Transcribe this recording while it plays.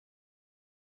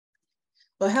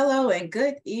Well, hello and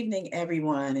good evening,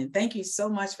 everyone. And thank you so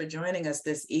much for joining us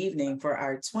this evening for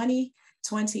our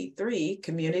 2023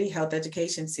 Community Health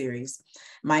Education Series.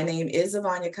 My name is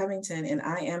Zavanya Covington, and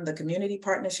I am the Community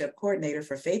Partnership Coordinator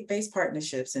for Faith-Based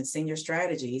Partnerships and Senior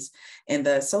Strategies in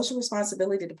the Social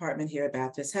Responsibility Department here at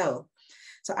Baptist Health.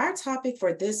 So our topic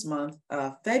for this month,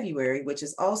 February, which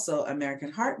is also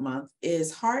American Heart Month,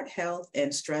 is heart health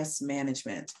and stress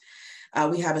management.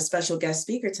 We have a special guest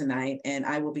speaker tonight, and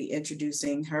I will be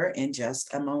introducing her in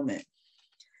just a moment.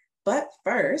 But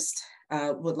first,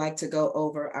 would like to go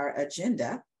over our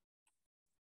agenda.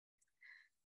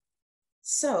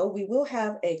 So we will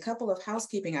have a couple of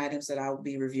housekeeping items that I will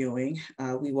be reviewing.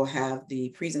 We will have the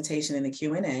presentation and the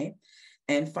Q&A.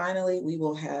 And finally, we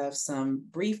will have some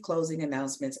brief closing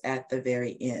announcements at the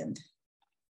very end.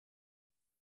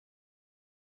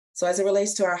 So as it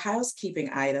relates to our housekeeping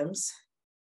items,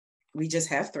 we just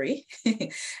have three,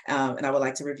 and I would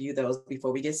like to review those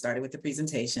before we get started with the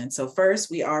presentation. So first,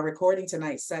 we are recording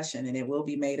tonight's session, and it will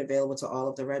be made available to all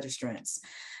of the registrants.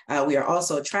 We are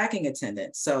also tracking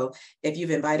attendance. So if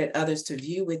you've invited others to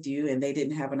view with you and they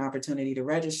didn't have an opportunity to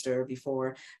register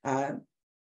before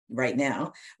right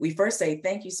now, we first say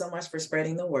thank you so much for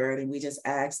spreading the word, and we just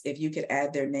ask if you could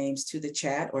add their names to the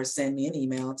chat or send me an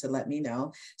email to let me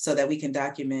know so that we can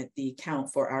document the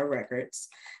count for our records.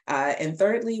 And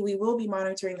thirdly, we will be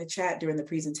monitoring the chat during the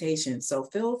presentation, so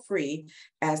feel free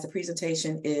as the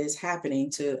presentation is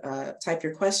happening to type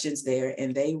your questions there,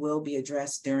 and they will be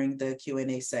addressed during the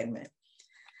Q&A segment.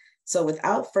 So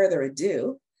without further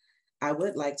ado, I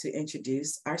would like to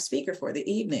introduce our speaker for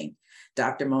the evening,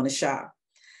 Dr. Mona Shah.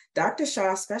 Dr.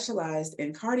 Shah specialized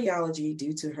in cardiology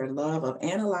due to her love of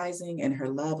analyzing and her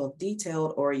love of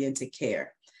detailed-oriented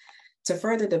care. To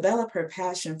further develop her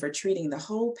passion for treating the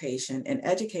whole patient and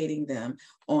educating them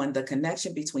on the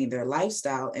connection between their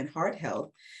lifestyle and heart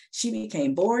health, she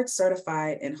became board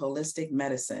certified in holistic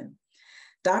medicine.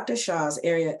 Dr. Shah's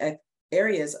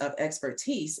areas of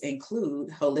expertise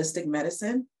include holistic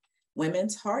medicine,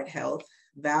 women's heart health,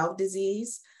 valve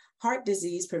disease, heart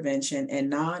disease prevention, and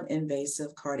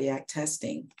non-invasive cardiac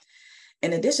testing.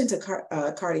 In addition to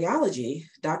cardiology,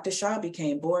 Dr. Shah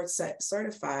became board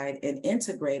certified in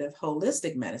integrative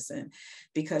holistic medicine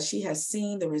because she has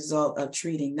seen the result of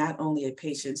treating not only a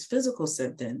patient's physical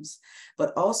symptoms,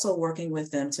 but also working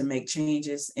with them to make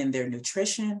changes in their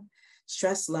nutrition,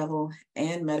 stress level,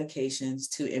 and medications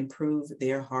to improve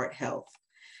their heart health.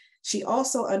 She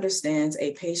also understands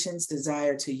a patient's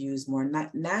desire to use more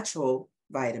natural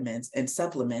vitamins and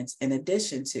supplements in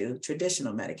addition to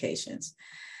traditional medications.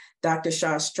 Dr.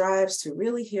 Shah strives to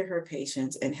really hear her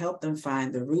patients and help them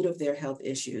find the root of their health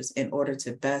issues in order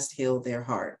to best heal their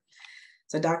heart.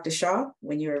 So Dr. Shah,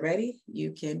 when you are ready,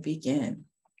 you can begin.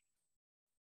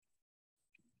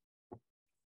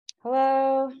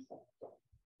 Hello.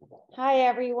 Hi,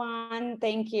 everyone.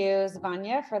 Thank you,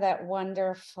 Zavanya, for that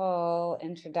wonderful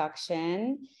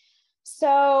introduction.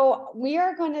 So we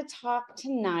are going to talk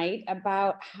tonight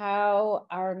about how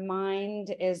our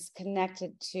mind is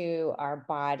connected to our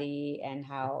body and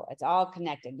how it's all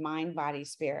connected, mind, body,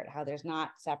 spirit, how there's not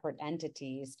separate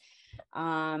entities,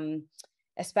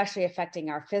 especially affecting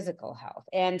our physical health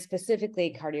and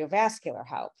specifically cardiovascular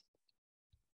health.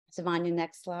 Zavanya,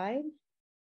 next slide.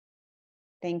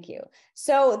 Thank you.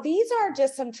 So these are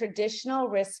just some traditional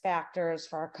risk factors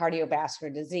for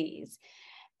cardiovascular disease.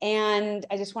 And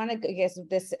I just want to guess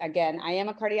this again, I am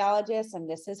a cardiologist and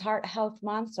this is Heart Health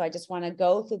Month. So I just want to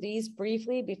go through these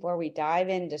briefly before we dive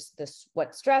into this,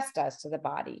 what stress does to the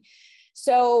body.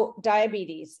 So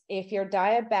diabetes, if you're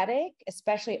diabetic,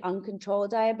 especially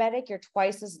uncontrolled diabetic, you're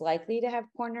twice as likely to have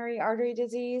coronary artery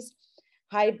disease.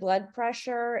 High blood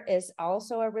pressure is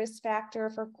also a risk factor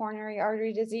for coronary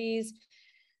artery disease.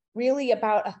 Really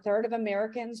about a third of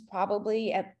Americans,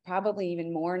 probably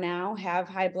even more now, have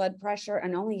high blood pressure,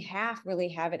 and only half really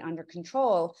have it under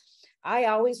control. I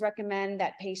always recommend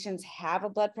that patients have a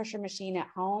blood pressure machine at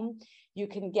home. You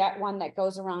can get one that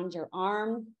goes around your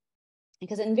arm,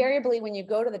 because invariably when you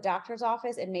go to the doctor's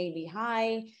office, it may be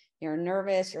high, you're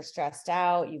nervous, you're stressed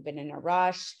out, you've been in a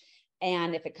rush.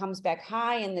 And if it comes back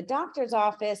high in the doctor's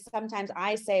office, sometimes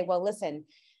I say, well, listen,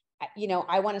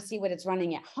 I want to see what it's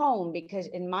running at home, because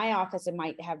in my office, it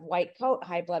might have white coat,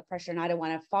 high blood pressure, and I don't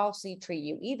want to falsely treat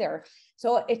you either.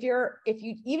 So even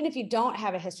if you don't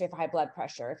have a history of high blood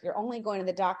pressure, if you're only going to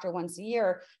the doctor once a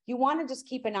year, you want to just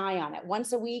keep an eye on it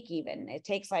once a week, even. It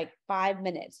takes like 5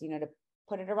 minutes, to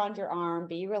put it around your arm,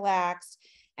 be relaxed,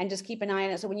 and just keep an eye on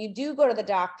it. So when you do go to the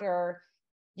doctor,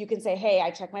 you can say, hey,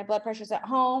 I check my blood pressures at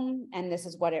home and this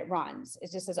is what it runs.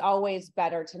 It's just as always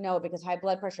better to know, because high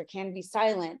blood pressure can be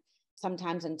silent.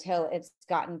 sometimes until it's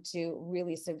gotten to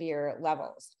really severe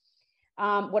levels.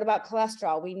 What about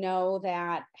cholesterol? We know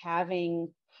that having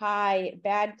high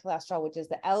bad cholesterol, which is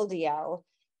the LDL,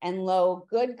 and low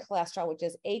good cholesterol, which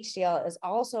is HDL, is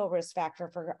also a risk factor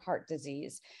for heart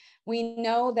disease. We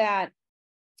know that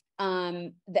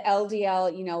the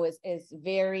LDL, you know, is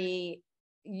very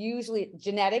usually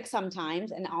genetic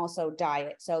sometimes, and also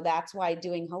diet. So that's why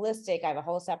doing holistic, I have a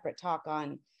whole separate talk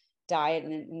on diet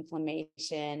and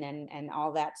inflammation and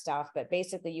all that stuff. But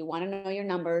basically you want to know your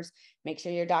numbers, make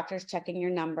sure your doctor's checking your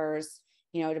numbers,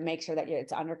 you know, to make sure that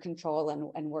it's under control,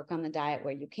 and work on the diet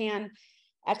where you can.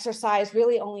 Exercise,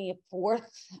 really only a fourth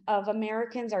of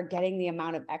Americans are getting the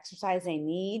amount of exercise they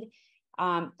need.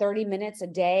 30 minutes a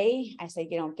day. I say,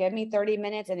 you know, give me 30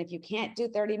 minutes. And if you can't do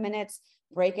 30 minutes,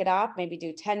 break it up, maybe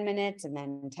do 10 minutes, and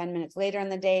then 10 minutes later in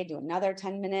the day, do another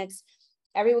 10 minutes.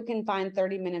 Everyone can find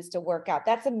 30 minutes to work out.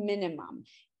 That's a minimum.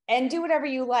 And do whatever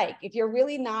you like. If you're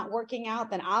really not working out,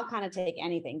 then I'll kind of take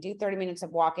anything. Do 30 minutes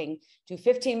of walking, do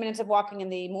 15 minutes of walking in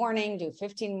the morning, do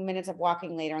 15 minutes of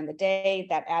walking later in the day.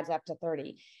 That adds up to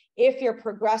 30. If you're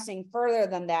progressing further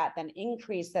than that, then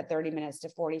increase that 30 minutes to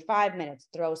 45 minutes.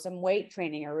 Throw some weight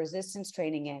training or resistance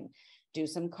training in. Do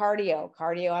some cardio.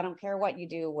 Cardio, I don't care what you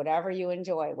do, whatever you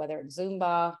enjoy, whether it's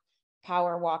Zumba,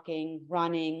 power walking,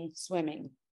 running, swimming,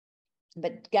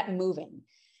 but get moving.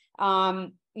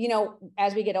 You know,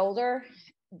 as we get older,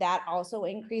 that also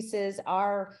increases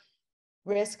our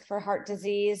risk for heart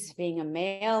disease. Being a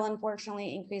male,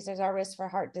 unfortunately, increases our risk for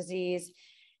heart disease.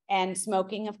 And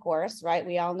smoking, of course, right?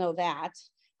 We all know that.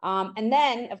 And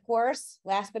then, of course,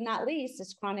 last but not least,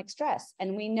 is chronic stress.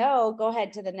 And we know, go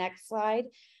ahead to the next slide.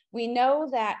 We know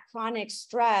that chronic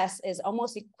stress is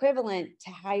almost equivalent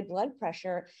to high blood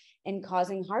pressure in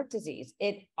causing heart disease.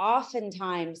 It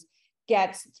oftentimes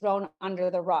gets thrown under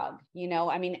the rug. You know,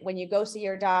 I mean, when you go see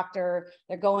your doctor,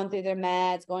 they're going through their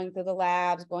meds, going through the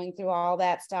labs, going through all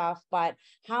that stuff. But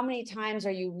how many times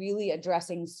are you really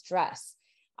addressing stress?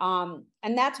 And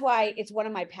that's why it's one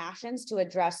of my passions to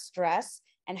address stress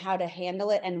and how to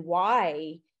handle it, and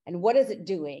why, and what is it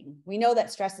doing? We know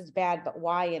that stress is bad, but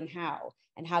why and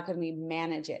how can we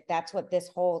manage it? That's what this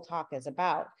whole talk is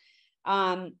about.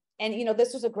 And, you know,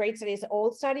 this was a great study. It's an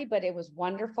old study, but it was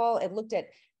wonderful. It looked at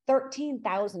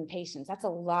 13,000 patients. That's a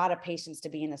lot of patients to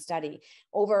be in a study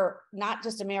over not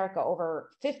just America, over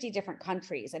 50 different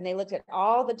countries. And they looked at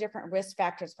all the different risk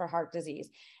factors for heart disease.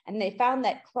 And they found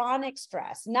that chronic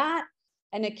stress, not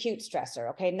an acute stressor,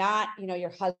 okay, not, you know,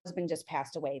 your husband just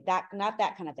passed away, not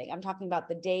that kind of thing. I'm talking about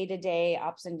the day-to-day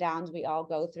ups and downs we all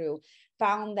go through,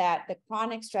 found that the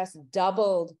chronic stress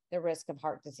doubled the risk of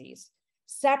heart disease,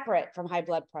 separate from high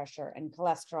blood pressure and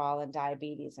cholesterol and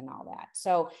diabetes and all that.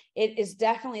 So it is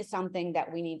definitely something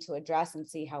that we need to address and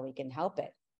see how we can help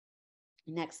it.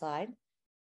 Next slide.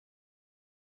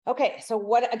 Okay, so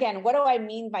what do I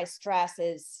mean by stress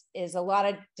is a lot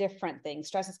of different things.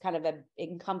 Stress is kind of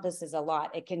encompasses a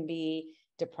lot. It can be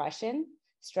depression.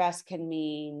 Stress can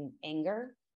mean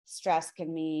anger. Stress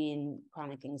can mean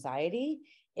chronic anxiety.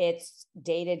 It's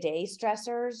day-to-day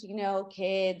stressors, you know,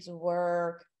 kids,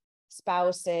 work,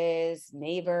 spouses,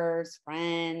 neighbors,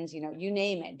 friends, you know, you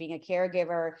name it, being a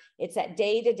caregiver. It's that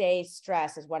day-to-day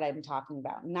stress is what I'm talking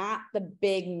about, not the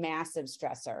big, massive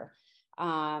stressor.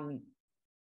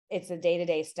 It's the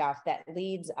day-to-day stuff that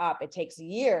leads up. It takes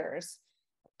years,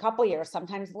 a couple years,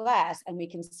 sometimes less, and we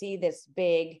can see this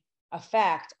big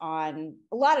effect on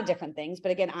a lot of different things.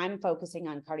 But again, I'm focusing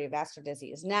on cardiovascular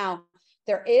disease. Now,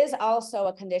 there is also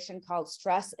a condition called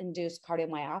stress-induced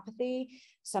cardiomyopathy.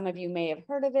 Some of you may have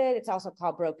heard of it. It's also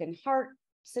called broken heart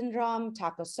syndrome,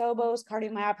 Takotsubo's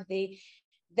cardiomyopathy.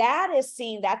 That is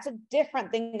seen, that's a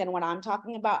different thing than what I'm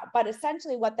talking about. But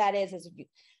essentially what that is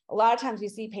a lot of times we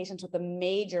see patients with a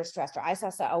major stressor. I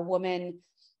saw a woman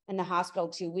in the hospital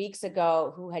 2 weeks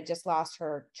ago who had just lost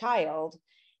her child,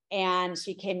 and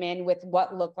she came in with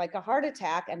what looked like a heart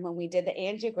attack. And when we did the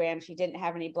angiogram, she didn't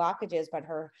have any blockages, but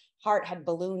her heart had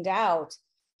ballooned out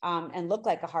and looked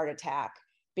like a heart attack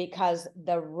because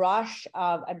the rush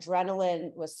of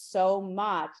adrenaline was so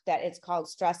much that it's called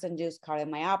stress-induced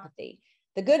cardiomyopathy.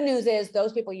 The good news is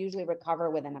those people usually recover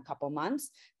within a couple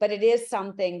months, but it is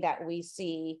something that we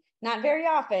see not very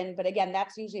often, but again,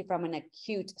 that's usually from an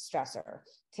acute stressor.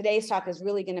 Today's talk is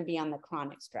really going to be on the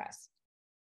chronic stress.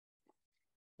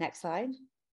 Next slide.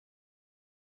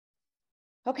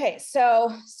 Okay,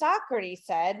 so Socrates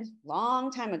said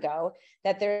long time ago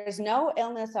that there is no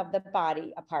illness of the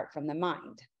body apart from the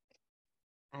mind.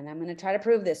 And I'm going to try to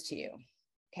prove this to you.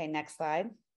 Okay, next slide.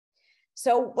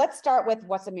 So let's start with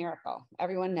what's a miracle.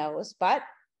 Everyone knows, but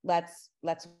what's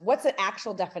the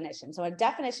actual definition? So a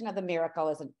definition of the miracle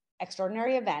is an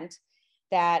extraordinary event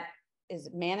that is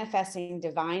manifesting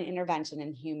divine intervention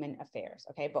in human affairs.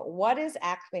 Okay, but what is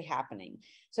actually happening?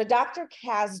 So Dr.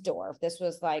 Kasdorf, this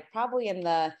was like probably in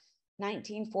the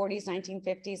 1940s,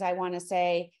 1950s, I want to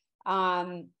say,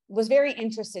 was very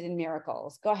interested in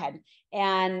miracles. Go ahead.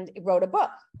 And wrote a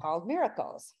book called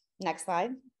Miracles. Next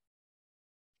slide.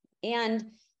 And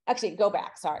actually, go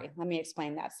back. Sorry, let me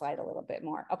explain that slide a little bit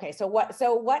more. Okay, so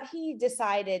what he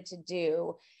decided to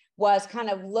do was kind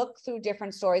of look through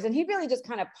different stories, and he really just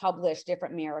kind of published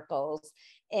different miracles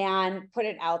and put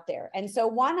it out there. And so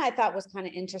one I thought was kind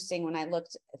of interesting when I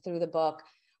looked through the book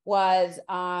was,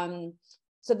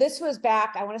 so this was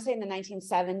back, I want to say in the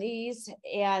 1970s,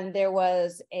 and there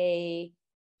was a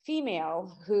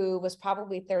female who was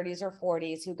probably 30s or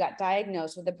 40s who got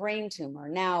diagnosed with a brain tumor.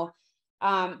 Now,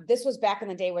 this was back in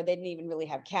the day where they didn't even really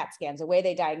have CAT scans. The way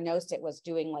they diagnosed it was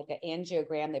doing like an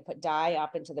angiogram. They put dye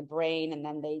up into the brain, and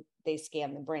then they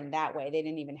scanned the brain that way. They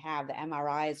didn't even have the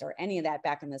MRIs or any of that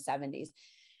back in the 70s.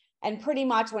 And pretty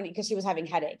much because she was having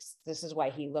headaches, this is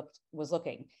why he was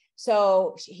looking.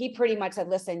 So he pretty much said,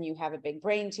 listen, you have a big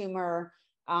brain tumor,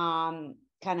 kind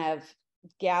of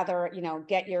gather,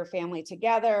 get your family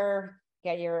together,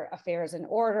 get your affairs in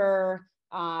order.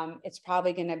 It's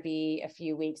probably going to be a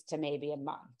few weeks to maybe a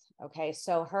month. Okay.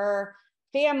 So her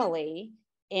family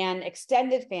and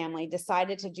extended family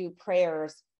decided to do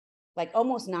prayers like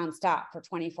almost nonstop for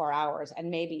 24 hours and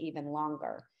maybe even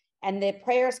longer. And the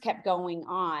prayers kept going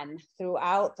on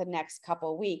throughout the next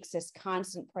couple of weeks, this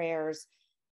constant prayers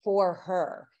for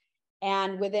her.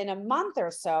 And within a month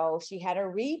or so, she had a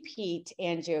repeat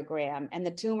angiogram and the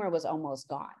tumor was almost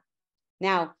gone.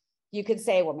 Now, you could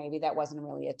say, well, maybe that wasn't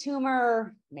really a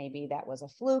tumor, maybe that was a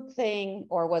fluke thing,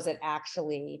 or was it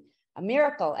actually a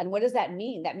miracle? And what does that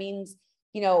mean? That means,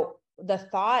 the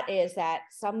thought is that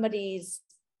somebody's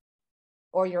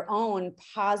or your own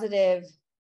positive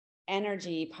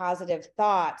energy, positive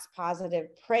thoughts, positive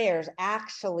prayers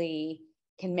actually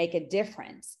can make a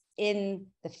difference in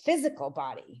the physical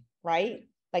body, right?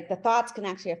 Like the thoughts can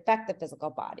actually affect the physical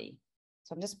body.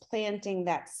 So I'm just planting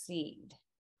that seed.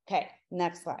 Okay,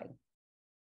 next slide.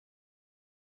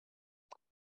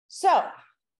 So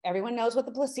everyone knows what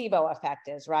the placebo effect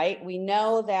is, right? We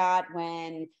know that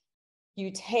when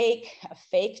you take a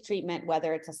fake treatment,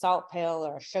 whether it's a salt pill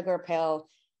or a sugar pill,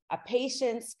 a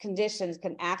patient's conditions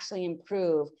can actually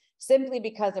improve simply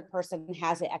because a person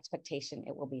has the expectation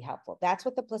it will be helpful. That's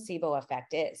what the placebo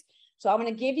effect is. So I'm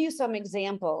going to give you some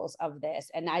examples of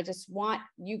this, and I just want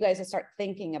you guys to start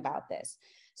thinking about this.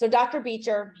 So Dr.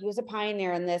 Beecher, he was a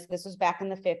pioneer in this. This was back in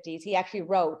the 50s. He actually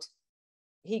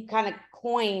he kind of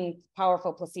coined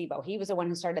powerful placebo. He was the one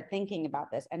who started thinking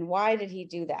about this. And why did he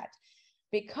do that?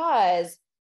 Because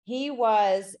he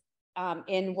was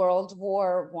in World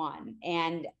War I.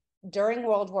 And during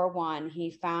World War I,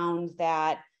 he found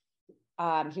that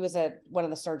he was one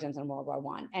of the surgeons in World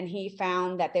War I. And he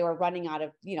found that they were running out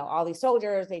of, all these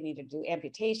soldiers, they needed to do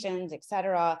amputations, et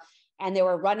cetera. And they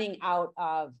were running out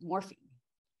of morphine,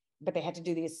 but they had to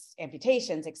do these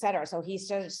amputations, et cetera. So he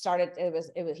started,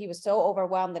 he was so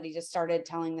overwhelmed that he just started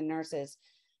telling the nurses,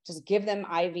 just give them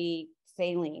IV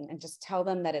saline and just tell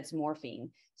them that it's morphine.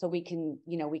 So we can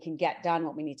get done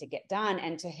what we need to get done.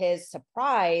 And to his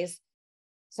surprise,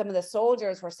 some of the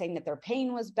soldiers were saying that their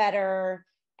pain was better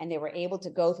and they were able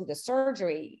to go through the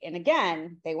surgery. And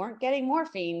again, they weren't getting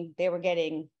morphine, they were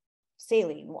getting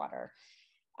saline water.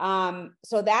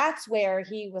 So that's where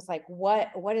he was like,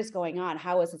 what is going on?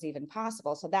 How is this even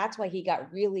possible? So that's why he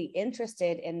got really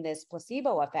interested in this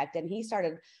placebo effect. And he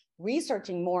started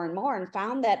researching more and more and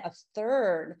found that a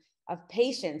third of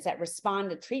patients that respond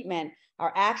to treatment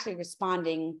are actually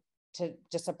responding to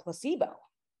just a placebo.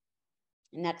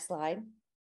 Next slide.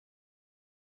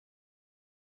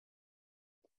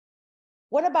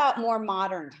 What about more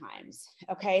modern times?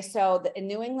 Okay, so in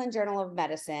New England Journal of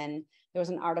Medicine, there was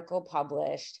an article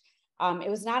published. It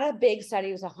was not a big study,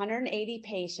 it was 180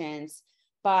 patients,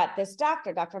 but this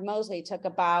doctor, Dr. Mosley, took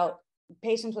about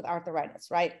patients with arthritis,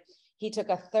 right? He took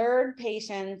a third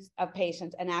of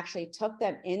patients and actually took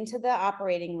them into the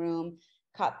operating room,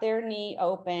 cut their knee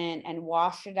open and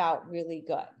washed it out really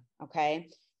good, okay?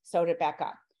 Sewed it back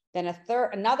up. Then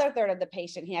another third of the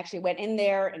patient, he actually went in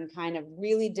there and kind of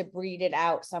really debrided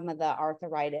out some of the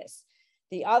arthritis.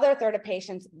 The other third of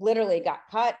patients literally got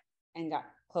cut and got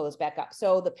closed back up.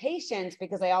 So the patients,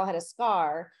 because they all had a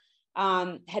scar,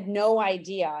 had no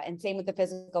idea. And same with the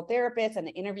physical therapists and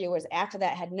the interviewers after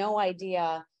that had no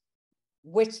idea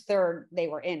which third they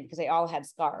were in because they all had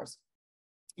scars.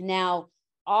 Now,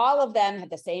 all of them had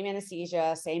the same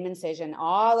anesthesia, same incision,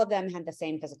 all of them had the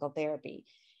same physical therapy.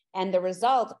 And the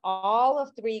result, all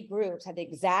of three groups had the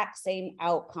exact same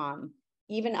outcome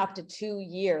even up to 2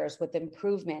 years with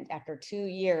improvement after 2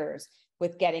 years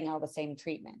with getting all the same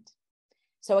treatment.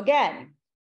 So again,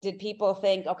 did people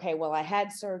think, okay, well, I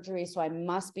had surgery, so I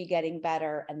must be getting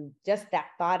better, and just that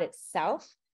thought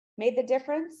itself made the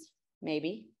difference?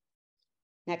 Maybe.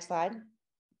 Next slide.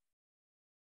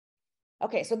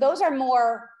 Okay, so those are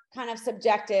more kind of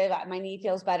subjective. My knee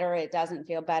feels better, it doesn't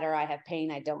feel better, I have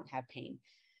pain, I don't have pain.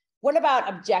 What about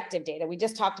objective data? We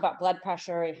just talked about blood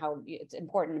pressure and how it's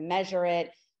important to measure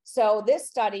it. So this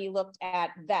study looked at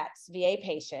vets, VA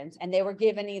patients, and they were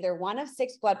given either one of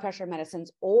 6 blood pressure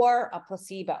medicines or a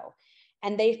placebo.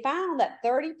 And they found that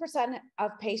 30%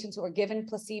 of patients who were given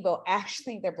placebo,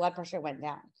 actually their blood pressure went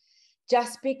down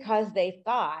just because they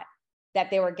thought that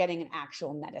they were getting an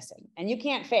actual medicine. And you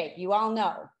can't fake, you all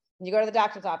know. When you go to the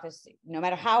doctor's office, no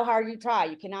matter how hard you try,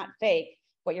 you cannot fake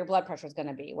what your blood pressure is going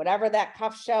to be. Whatever that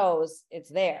cuff shows, it's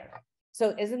there.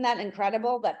 So isn't that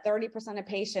incredible that 30% of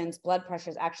patients' blood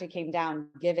pressures actually came down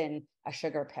given a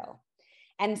sugar pill?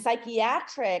 And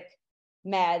psychiatric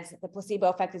meds, the placebo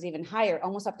effect is even higher,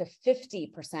 almost up to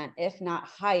 50%, if not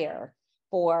higher,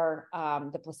 for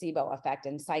the placebo effect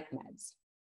in psych meds.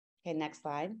 Okay, next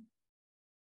slide.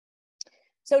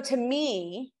 So to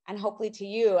me, and hopefully to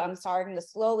you, I'm starting to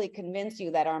slowly convince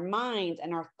you that our minds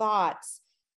and our thoughts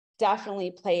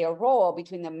definitely play a role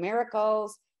between the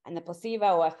miracles and the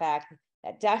placebo effect,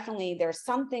 that definitely there's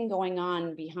something going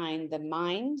on behind the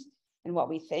mind and what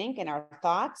we think and our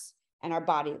thoughts and our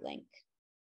body link.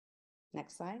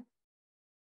 Next slide.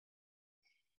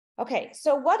 Okay,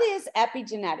 so what is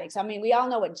epigenetics? I mean, we all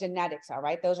know what genetics are,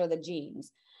 right? Those are the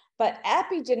genes. But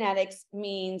epigenetics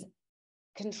means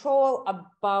control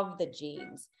above the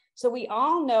genes. So we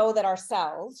all know that our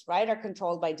cells, right, are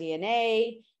controlled by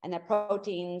DNA, and that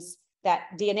proteins, that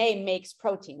DNA makes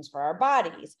proteins for our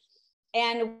bodies.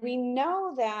 And we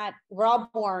know that we're all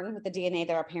born with the DNA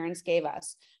that our parents gave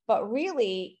us. But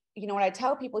really, you know, what I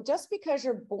tell people, just because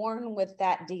you're born with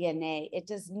that DNA, it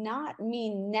does not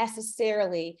mean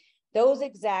necessarily those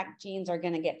exact genes are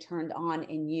going to get turned on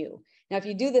in you. Now, if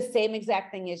you do the same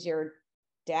exact thing as your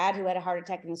dad who had a heart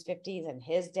attack in his 50s and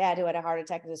his dad who had a heart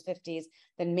attack in his 50s,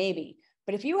 then maybe.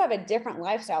 But if you have a different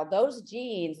lifestyle, those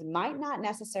genes might not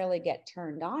necessarily get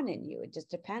turned on in you. It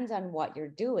just depends on what you're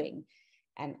doing.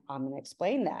 And I'm going to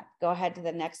explain that. Go ahead to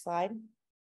the next slide.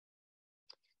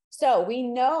 So we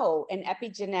know in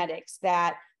epigenetics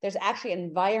that there's actually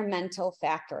environmental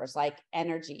factors like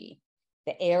energy,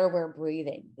 the air we're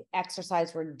breathing, the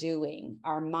exercise we're doing,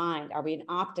 our mind. Are we an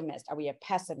optimist? Are we a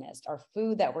pessimist? Our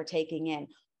food that we're taking in,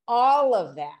 all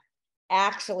of that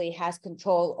actually has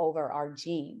control over our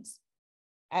genes.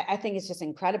 I think it's just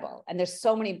incredible. And there's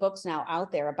so many books now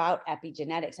out there about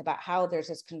epigenetics, about how there's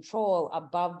this control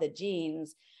above the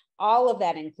genes, all of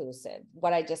that inclusive,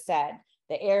 what I just said,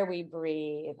 the air we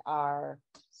breathe, our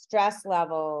stress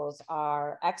levels,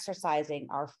 our exercising,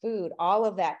 our food, all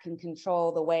of that can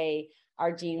control the way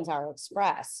our genes are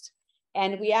expressed.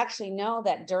 And we actually know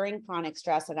that during chronic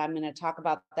stress, and I'm going to talk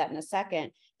about that in a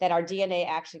second, that our DNA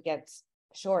actually gets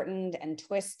shortened and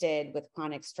twisted with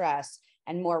chronic stress,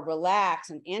 and more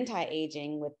relaxed and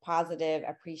anti-aging with positive,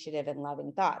 appreciative, and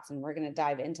loving thoughts. And we're going to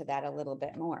dive into that a little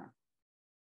bit more.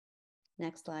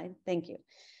 Next slide. Thank you.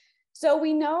 So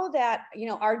we know that, you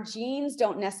know, our genes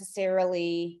don't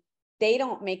necessarily, they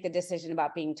don't make the decision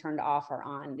about being turned off or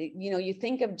on. You know, you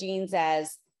think of genes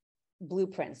as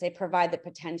blueprints. They provide the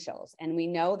potentials. And we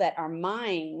know that our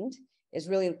mind is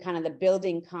really kind of the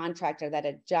building contractor that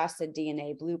adjusts the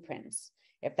DNA blueprints,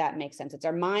 if that makes sense. It's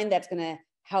our mind that's going to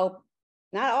help,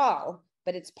 not all,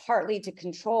 but it's partly to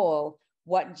control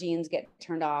what genes get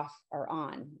turned off or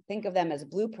on. Think of them as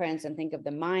blueprints and think of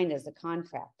the mind as the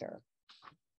contractor.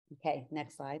 Okay,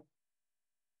 next slide.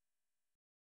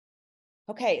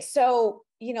 Okay, so,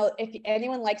 you know, if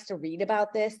anyone likes to read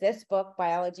about this book,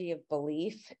 Biology of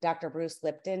Belief, Dr. Bruce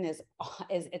Lipton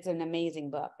it's an amazing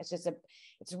book.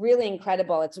 It's really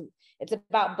incredible. It's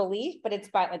about belief, but it's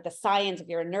about like the science. If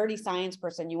you're a nerdy science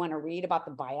person, you want to read about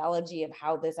the biology of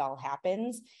how this all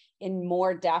happens in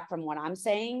more depth from what I'm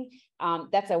saying.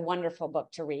 That's a wonderful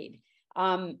book to read.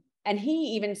 And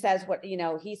he even says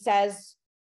he says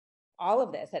all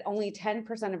of this, that only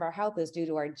 10% of our health is due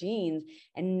to our genes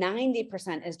and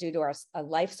 90% is due to our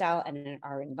lifestyle and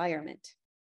our environment.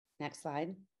 Next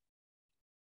slide.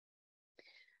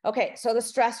 Okay, so the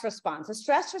stress response. The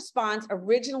stress response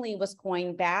originally was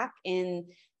coined back in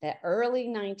the early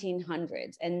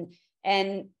 1900s.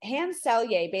 And Hans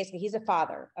Selye, basically, he's a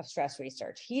father of stress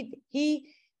research. He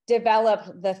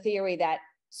developed the theory that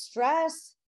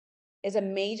stress is a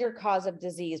major cause of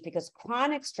disease because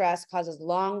chronic stress causes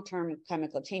long-term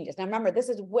chemical changes. Now, remember, this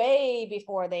is way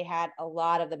before they had a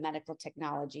lot of the medical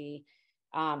technology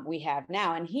we have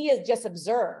now. And he has just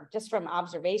observed, just from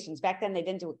observations. Back then, they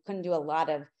couldn't do a lot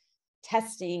of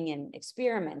testing and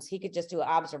experiments. He could just do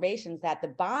observations that the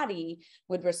body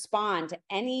would respond to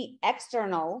any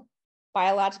external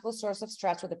biological source of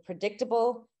stress with a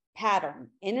predictable pattern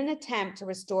in an attempt to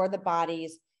restore the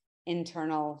body's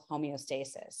internal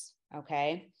homeostasis.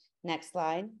 Okay, next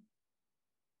slide.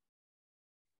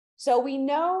 So we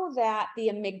know that the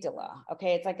amygdala,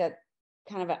 okay, it's like a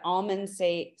kind of an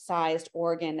almond-sized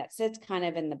organ that sits kind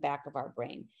of in the back of our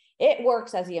brain. It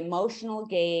works as the emotional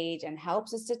gauge and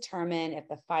helps us determine if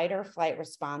the fight or flight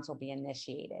response will be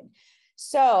initiated.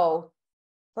 So,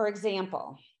 for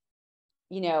example,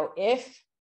 you know, if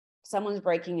someone's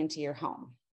breaking into your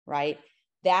home, right?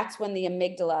 That's when the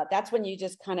amygdala, that's when you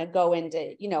just kind of go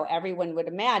into, you know, everyone would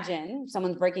imagine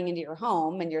someone's breaking into your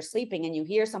home and you're sleeping and you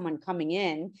hear someone coming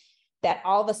in, that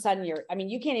all of a sudden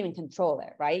you can't even control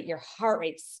it, right? Your heart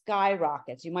rate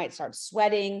skyrockets. You might start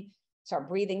sweating, start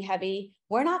breathing heavy.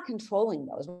 We're not controlling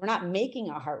those. We're not making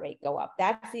our heart rate go up.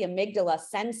 That's the amygdala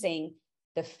sensing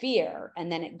the fear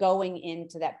and then it going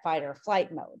into that fight or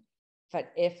flight mode.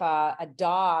 But if a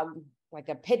dog, like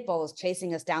a pit bull, is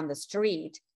chasing us down the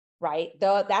street, right?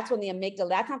 That's when the amygdala,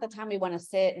 that's not the time we want to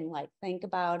sit and like think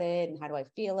about it and how do I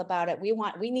feel about it.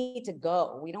 We need to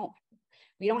go. We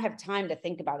don't have time to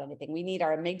think about anything. We need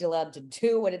our amygdala to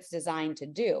do what it's designed to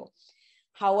do.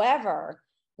 However,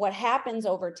 what happens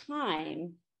over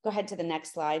time, go ahead to the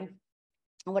next slide.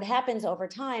 And what happens over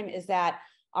time is that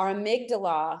our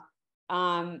amygdala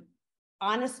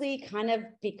honestly kind of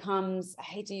becomes, I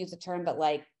hate to use the term, but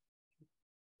like,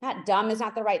 not dumb is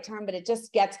not the right term, but it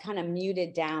just gets kind of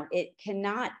muted down. It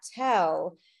cannot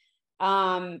tell,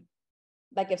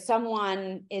 like if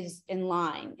someone is in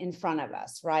line in front of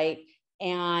us, right?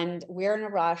 And we're in a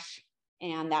rush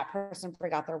and that person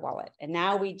forgot their wallet. And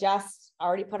now we just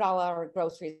already put all our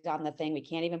groceries on the thing. We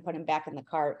can't even put them back in the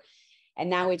cart. And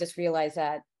now we just realize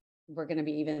that we're going to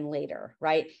be even later,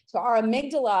 right? So our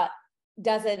amygdala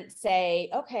doesn't say,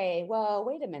 okay, well,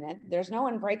 wait a minute, there's no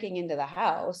one breaking into the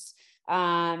house.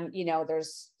 You know,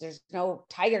 there's no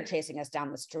tiger chasing us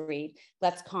down the street.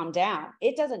 Let's calm down.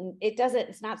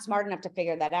 It's not smart enough to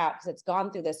figure that out because it's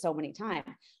gone through this so many times.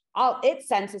 All it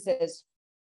senses is,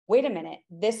 wait a minute,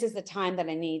 this is the time that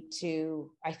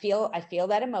I feel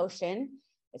that emotion.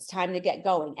 It's time to get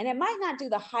going. And it might not do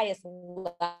the highest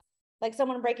level, like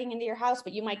someone breaking into your house,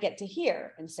 but you might get to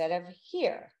here instead of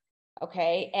here.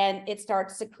 Okay. And it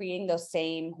starts secreting those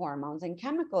same hormones and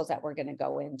chemicals that we're going to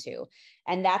go into.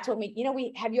 And that's when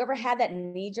have you ever had that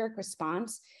knee-jerk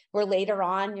response where later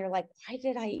on you're like, why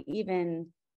did I even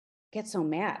get so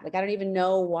mad? Like, I don't even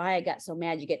know why I got so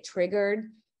mad. You get triggered,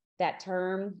 that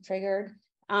term, triggered.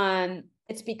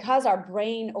 It's because our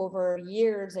brain over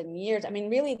years and years, I mean,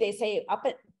 really, they say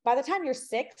by the time you're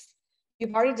 6,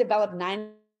 you've already developed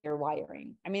 9 your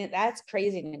wiring. I mean, that's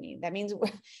crazy to me. That means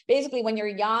basically when you're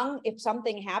young, if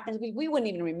something happens, we wouldn't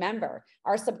even remember.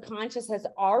 Our subconscious has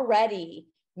already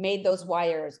made those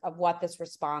wires of what this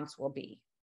response will be.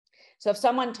 So if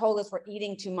someone told us we're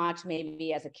eating too much,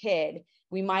 maybe as a kid,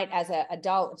 we might, as an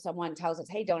adult, if someone tells us,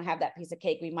 hey, don't have that piece of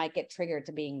cake, we might get triggered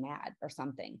to being mad or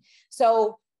something.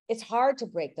 So it's hard to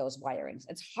break those wirings.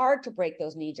 It's hard to break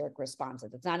those knee-jerk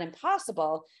responses. It's not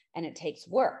impossible, and it takes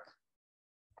work.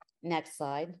 Next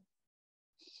slide.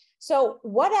 So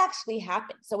what actually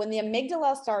happens? So when the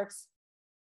amygdala starts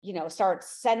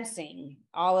sensing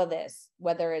all of this,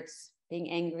 whether it's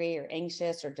being angry or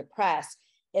anxious or depressed,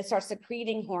 it starts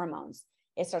secreting hormones.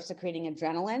 It starts secreting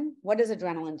adrenaline. What does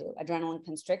adrenaline do? Adrenaline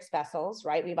constricts vessels,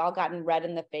 right? We've all gotten red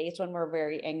in the face when we're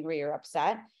very angry or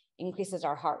upset. Increases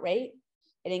our heart rate.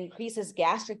 It increases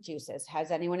gastric juices. Has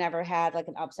anyone ever had like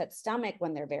an upset stomach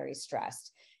when they're very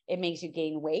stressed? It makes you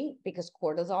gain weight because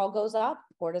cortisol goes up.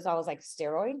 Cortisol is like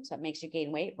steroid, so it makes you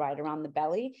gain weight right around the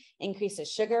belly, increases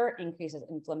sugar, increases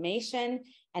inflammation.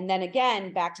 And then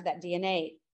again, back to that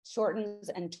DNA, shortens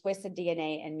and twists the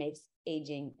DNA and makes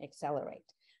aging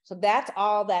accelerate. So that's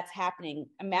all that's happening.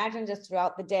 Imagine just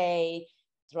throughout the day,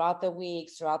 throughout the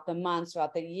weeks, throughout the months,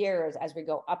 throughout the years, as we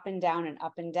go up and down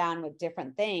with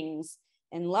different things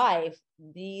in life,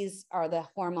 these are the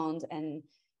hormones and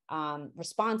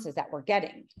responses that we're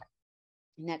getting.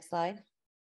 Next slide.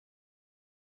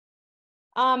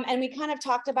 And we kind of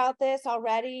talked about this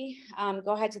already.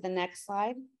 Go ahead to the next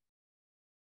slide.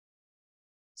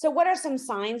 So what are some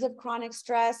signs of chronic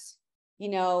stress? you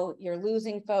know, you're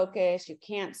losing focus, you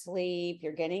can't sleep,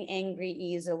 you're getting angry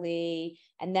easily.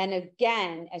 And then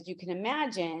again, as you can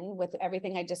imagine, with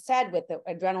everything I just said, with the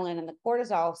adrenaline and the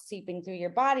cortisol seeping through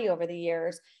your body over the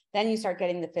years, then you start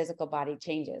getting the physical body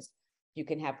changes. You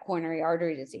can have coronary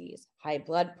artery disease, high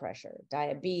blood pressure,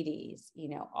 diabetes, you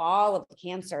know, all of the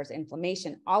cancers,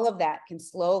 inflammation, all of that can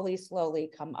slowly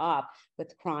come up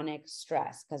with chronic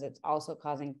stress because it's also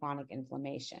causing chronic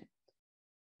inflammation.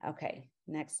 Okay,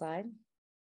 next slide.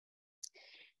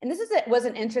 And this was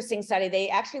an interesting study. They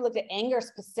actually looked at anger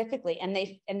specifically, and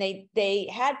they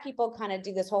had people kind of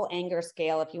do this whole anger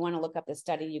scale. If you want to look up the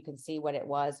study, you can see what it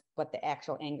was, what the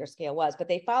actual anger scale was. But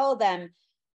they followed them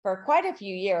for quite a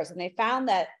few years, and they found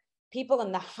that people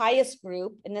in the highest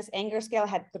group in this anger scale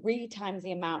had 3 times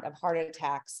the amount of heart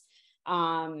attacks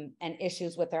and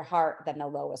issues with their heart than the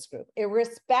lowest group,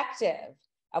 irrespective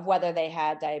of whether they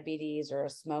had diabetes or a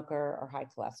smoker or high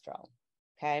cholesterol.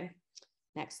 Okay,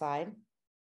 next slide.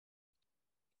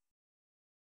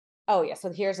 Oh yeah,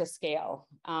 so here's a scale.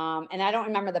 And I don't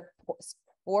remember the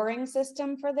scoring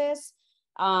system for this.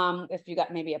 If you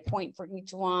got maybe a point for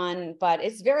each one, but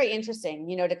it's very interesting,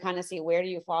 you know, to kind of see where do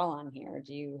you fall on here.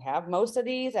 Do you have most of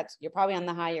these? You're probably on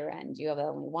the higher end. Do you have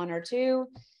only 1 or 2? You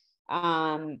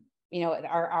know,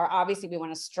 obviously we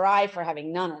want to strive for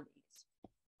having none of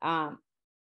these.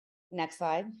 Next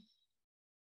slide.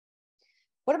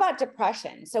 What about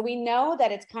depression? So we know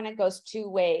that it kind of goes 2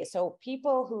 ways. So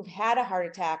people who've had a heart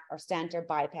attack or stent or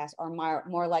bypass are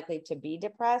more likely to be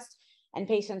depressed, and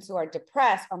patients who are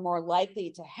depressed are more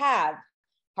likely to have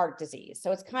heart disease.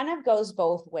 So it kind of goes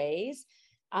both ways.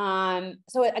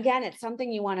 So again, it's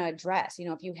something you want to address. You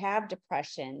know, if you have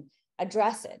depression,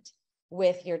 address it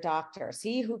with your doctor.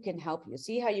 See who can help you.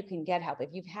 See how you can get help. If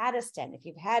you've had a stent, if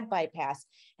you've had bypass,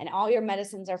 and all your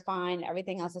medicines are fine,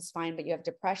 everything else is fine, but you have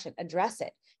depression, address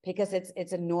it, because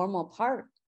it's a normal part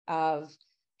of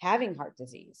having heart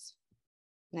disease.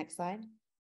 Next slide.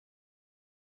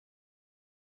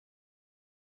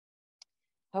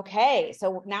 Okay,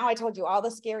 so now I told you all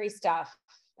the scary stuff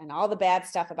and all the bad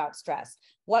stuff about stress.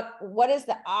 What is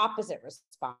the opposite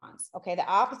response? Okay, the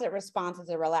opposite response is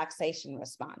a relaxation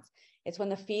response. It's when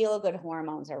the feel-good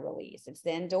hormones are released. It's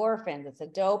the endorphins, it's the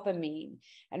dopamine.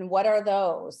 And what are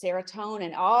those?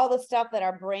 Serotonin, all the stuff that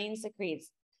our brain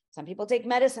secretes. Some people take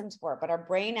medicines for it, but our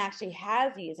brain actually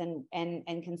has these and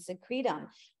can secrete them.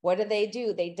 What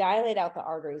do? They dilate out the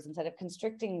arteries instead of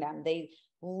constricting them. They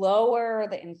lower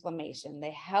the inflammation.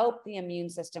 They help the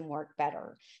immune system work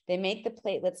better. They make the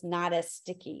platelets not as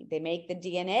sticky. They make the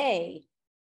DNA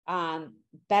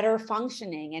better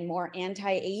functioning and more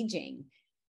anti-aging.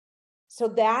 So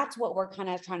that's what we're kind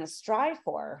of trying to strive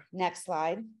for. Next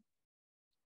slide.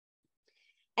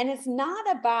 And it's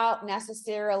not about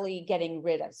necessarily getting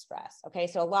rid of stress. Okay,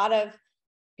 so a lot of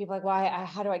people are like, well,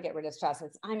 how do I get rid of stress?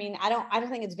 I don't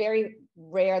think it's very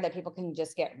rare that people can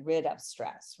just get rid of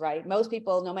stress, right? Most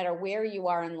people, no matter where you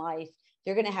are in life,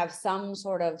 you're going to have some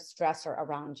sort of stressor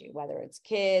around you, whether it's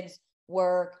kids,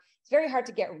 work. It's very hard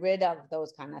to get rid of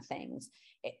those kind of things.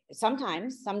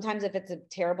 Sometimes if it's a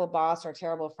terrible boss or a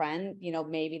terrible friend, you know,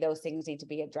 maybe those things need to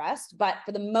be addressed. But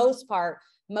for the most part,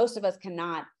 most of us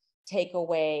cannot take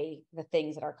away the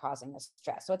things that are causing us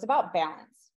stress. So it's about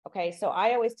balance. Okay. So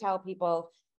I always tell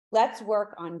people, let's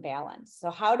work on balance.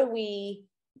 So how do we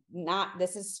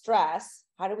this is stress.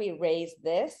 How do we raise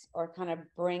this or kind of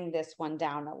bring this one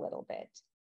down a little bit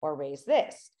or raise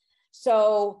this?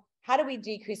 So how do we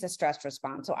decrease the stress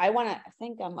response? So I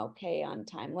think I'm okay on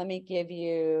time. Let me give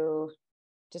you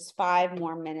just 5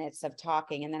 more minutes of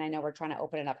talking. And then I know we're trying to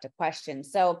open it up to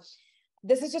questions. So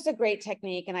this is just a great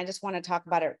technique, and I just want to talk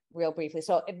about it real briefly.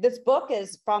 So if this book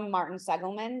is from Martin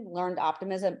Seligman, Learned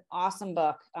Optimism, awesome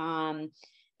book.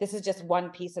 This is just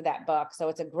one piece of that book. So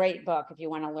it's a great book if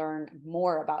you want to learn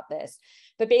more about this.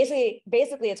 But basically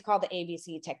it's called the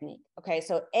ABC technique. Okay,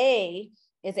 so A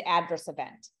is the adverse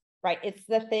event, right? It's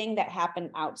the thing that happened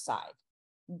outside.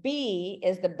 B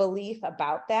is the belief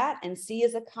about that, and C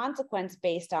is a consequence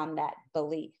based on that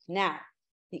belief. Now,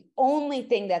 the only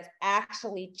thing that's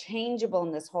actually changeable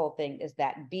in this whole thing is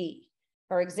that B.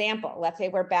 For example, let's say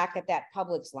we're back at that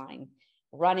Publix line,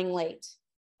 running late.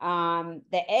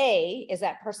 The A is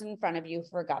that person in front of you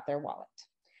forgot their wallet,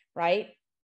 right?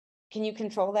 Can you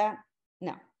control that?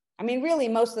 No. I mean, really,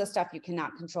 most of the stuff you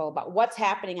cannot control about what's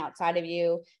happening outside of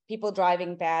you, people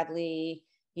driving badly,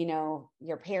 you know,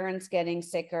 your parents getting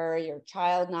sicker, your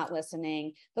child not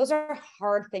listening. Those are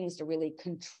hard things to really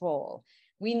control.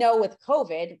 We know with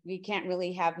COVID, we can't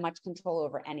really have much control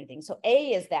over anything. So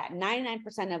A is that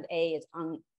 99% of A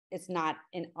is not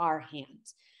in our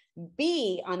hands.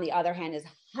 B, on the other hand, is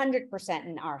 100%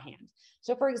 in our hands.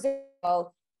 So for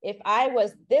example, if I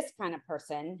was this kind of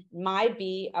person, my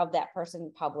B of that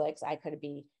person Publix, I could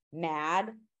be mad,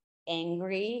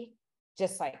 angry,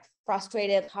 just like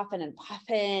frustrated, huffing and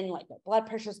puffing, like my blood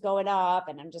pressure's going up,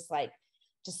 and I'm just like,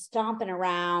 just stomping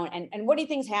around. And what do you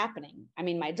think's happening? I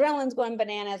mean, my adrenaline's going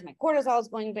bananas, my cortisol's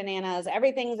going bananas,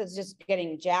 everything is just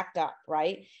getting jacked up,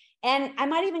 right? And I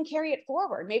might even carry it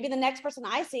forward. Maybe the next person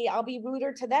I see, I'll be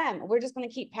ruder to them. We're just going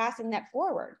to keep passing that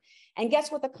forward. And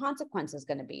guess what the consequence is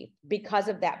going to be because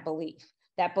of that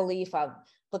belief of,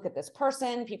 look at this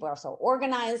person, people are so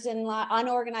organized in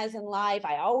unorganized in life.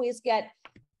 I always get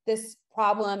this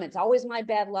problem. It's always my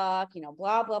bad luck, you know,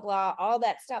 blah, blah, blah, all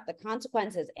that stuff. The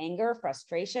consequence is anger,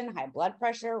 frustration, high blood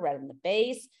pressure, red in the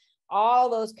face, all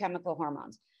those chemical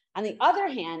hormones. On the other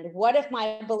hand, what if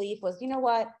my belief was, you know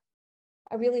what?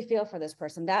 I really feel for this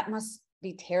person. That must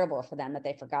be terrible for them that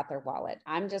they forgot their wallet.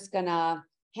 I'm just gonna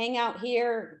hang out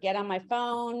here, get on my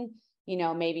phone, you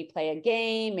know, maybe play a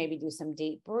game, maybe do some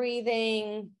deep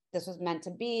breathing. This was meant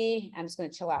to be. I'm just gonna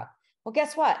chill out. Well,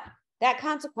 guess what? That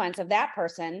consequence of that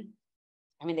person,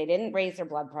 I mean, they didn't raise their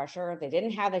blood pressure. They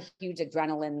didn't have a huge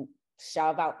adrenaline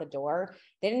shove out the door.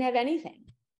 They didn't have anything.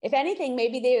 If anything,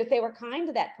 maybe if they were kind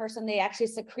to that person, they actually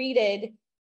secreted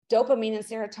dopamine and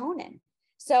serotonin.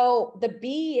 So the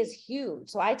B is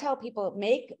huge. So I tell people,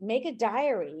 make a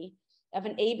diary of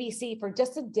an ABC for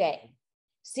just a day.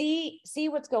 See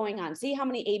what's going on. See how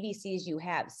many ABCs you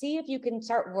have. See if you can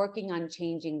start working on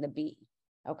changing the B,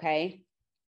 okay?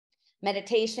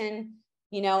 Meditation,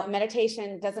 you know,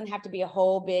 meditation doesn't have to be a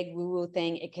whole big woo-woo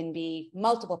thing. It can be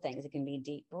multiple things. It can be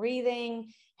deep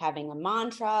breathing, having a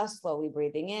mantra, slowly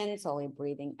breathing in, slowly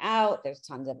breathing out. There's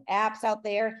tons of apps out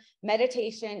there.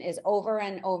 Meditation is over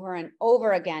and over and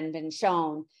over again been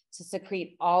shown to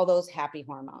secrete all those happy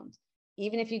hormones.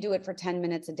 Even if you do it for 10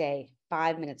 minutes a day,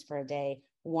 5 minutes for a day,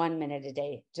 1 minute a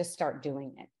day, just start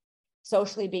doing it.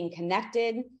 Socially being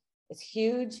connected is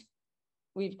huge.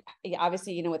 We've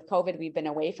obviously, you know, with COVID, we've been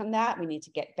away from that. We need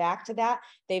to get back to that.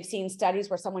 They've seen studies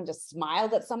where someone just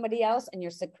smiled at somebody else and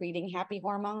you're secreting happy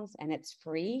hormones and it's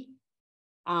free.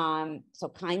 So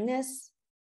kindness,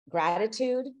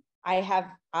 gratitude.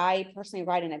 I personally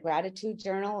write in a gratitude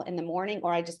journal in the morning,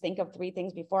 or I just think of 3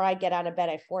 things before I get out of bed.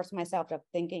 I force myself to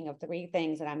thinking of 3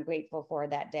 things that I'm grateful for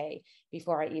that day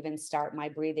before I even start my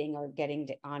breathing or getting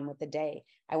on with the day.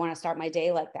 I want to start my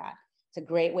day like that. It's a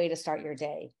great way to start your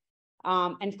day.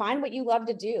 And find what you love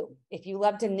to do. If you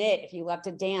love to knit, if you love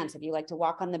to dance, if you like to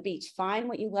walk on the beach, find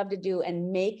what you love to do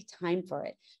and make time for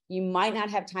it. You might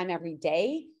not have time every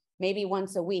day, maybe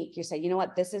once a week. You say, you know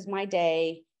what, this is my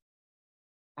day.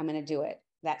 I'm going to do it.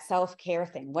 That self-care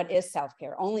thing. What is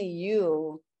self-care? Only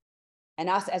you and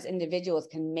us as individuals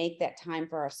can make that time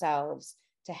for ourselves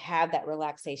to have that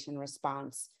relaxation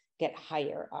response get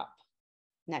higher up.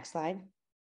 Next slide.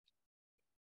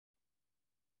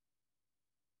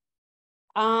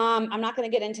 I'm not going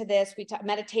to get into this. We talk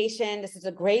meditation. This is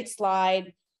a great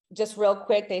slide. Just real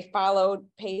quick, they followed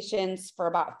patients for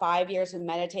about 5 years who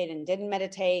meditated and didn't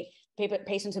meditate.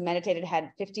 Patients who meditated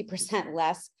had 50%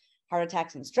 less heart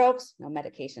attacks and strokes. No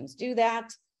medications do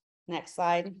that. Next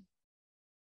slide.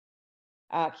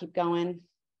 Keep going.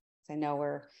 I know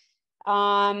we're,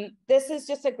 this is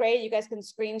just a great, you guys can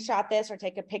screenshot this or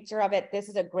take a picture of it. This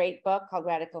is a great book called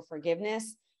Radical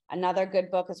Forgiveness. Another good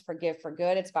book is Forgive for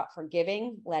Good. It's about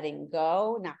forgiving, letting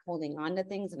go, not holding on to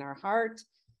things in our heart.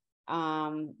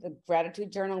 The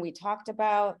gratitude journal we talked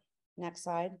about. Next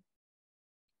slide.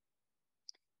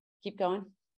 Keep going.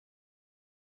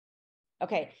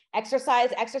 Okay, exercise.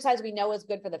 Exercise we know is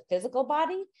good for the physical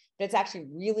body, but it's actually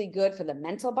really good for the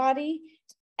mental body.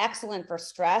 It's excellent for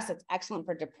stress. It's excellent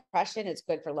for depression. It's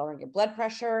good for lowering your blood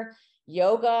pressure.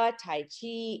 Yoga, Tai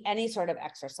Chi, any sort of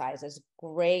exercise is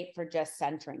great for just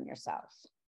centering yourself.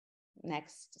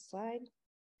 Next slide.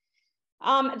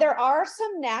 There are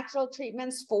some natural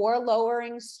treatments for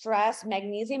lowering stress.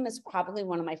 Magnesium is probably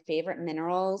one of my favorite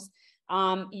minerals.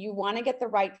 You want to get the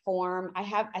right form.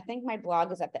 I think my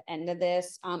blog is at the end of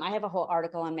this. I have a whole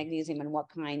article on magnesium and what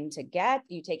kind to get.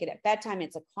 You take it at bedtime.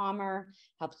 It's a calmer,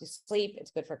 helps you sleep.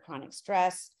 It's good for chronic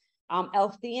stress.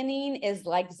 L-theanine is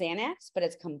like Xanax, but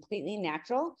it's completely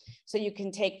natural. So you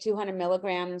can take 200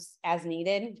 milligrams as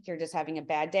needed if you're just having a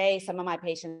bad day. Some of my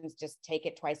patients just take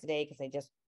it twice a day because they just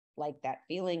like that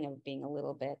feeling of being a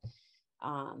little bit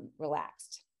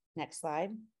relaxed. Next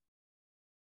slide.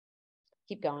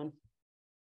 Keep going.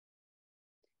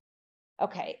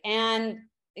 Okay, and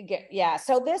yeah,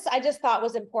 so this I just thought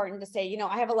was important to say, you know,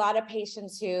 I have a lot of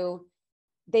patients who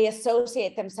they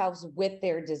associate themselves with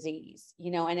their disease,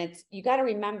 you know, and it's, you got to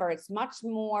remember, it's much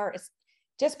more,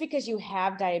 just because you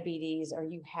have diabetes or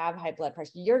you have high blood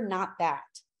pressure, you're not that,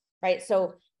 right?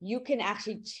 So you can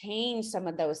actually change some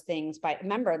of those things by,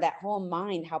 remember that whole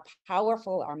mind, how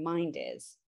powerful our mind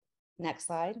is. Next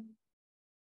slide.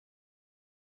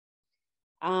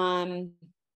 Go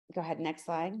ahead, next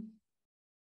slide.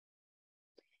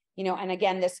 You know, and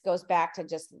again, this goes back to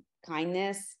just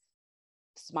kindness,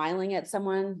 smiling at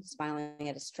someone, smiling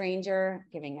at a stranger,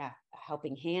 giving a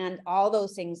helping hand, all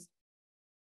those things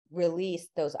release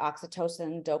those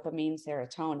oxytocin, dopamine,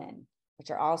 serotonin,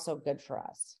 which are also good for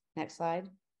us. Next slide.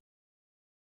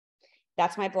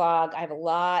 That's my blog. I have a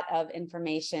lot of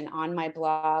information on my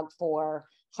blog for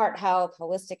heart health,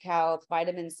 holistic health,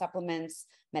 vitamin supplements,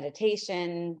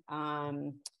 meditation,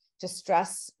 just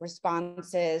stress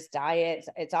responses, diets.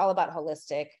 It's all about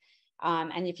holistic.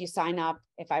 And if you sign up,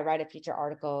 if I write a future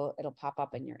article, it'll pop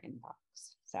up in your inbox.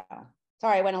 So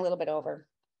sorry, I went a little bit over,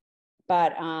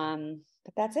 but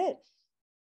that's it.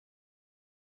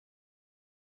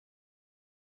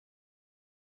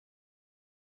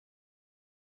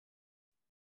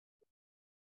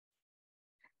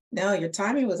 No, your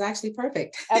timing was actually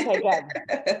perfect. Okay,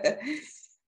 good.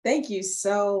 Thank you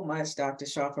so much, Dr.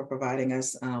 Shaw, for providing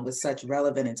us with such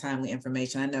relevant and timely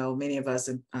information. I know many of us,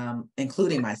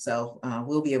 including myself,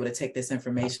 will be able to take this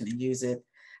information and use it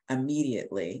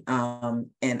immediately.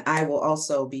 And I will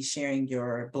also be sharing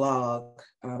your blog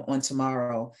on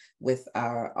tomorrow with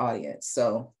our audience.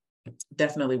 So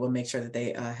definitely we'll make sure that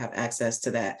they have access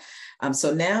to that.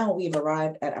 So now we've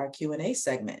arrived at our Q&A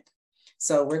segment.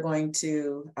 So we're going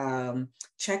to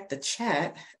check the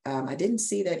chat. I didn't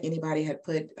see that anybody had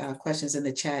put questions in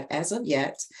the chat as of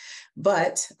yet,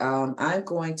 but I'm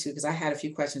going to, because I had a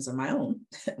few questions of my own,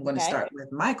 I'm going to start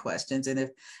with my questions.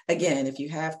 And if you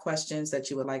have questions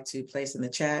that you would like to place in the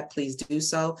chat, please do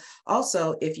so.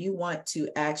 Also, if you want to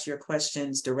ask your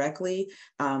questions directly,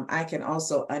 I can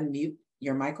also unmute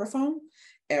your microphone,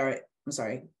 or I'm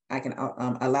sorry, I can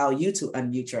allow you to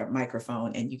unmute your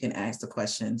microphone and you can ask the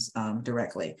questions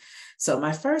directly. So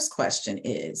my first question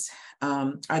is,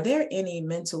 are there any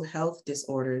mental health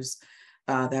disorders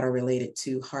that are related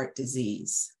to heart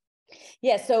disease?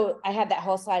 Yeah, so I had that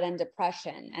whole slide on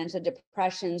depression. And so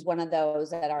depression is one of those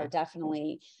that are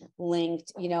definitely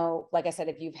linked. You know, like I said,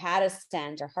 if you've had a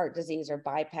stent or heart disease or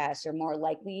bypass, you're more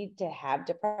likely to have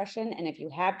depression. And if you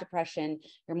have depression,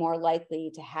 you're more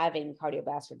likely to having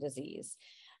cardiovascular disease.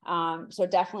 So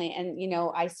definitely, and you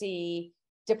know, I see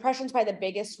depression's probably the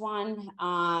biggest one.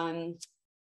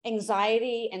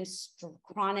 Anxiety and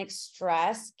chronic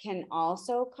stress can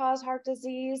also cause heart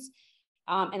disease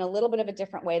in a little bit of a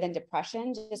different way than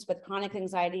depression. Just with chronic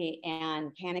anxiety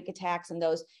and panic attacks and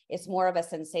those, it's more of a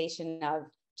sensation of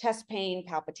chest pain,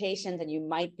 palpitations, and you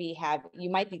might be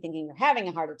thinking you're having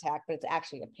a heart attack, but it's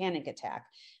actually a panic attack.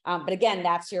 But again,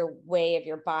 that's your way of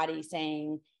your body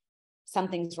saying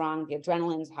something's wrong, the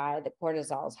adrenaline's high, the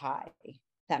cortisol's high.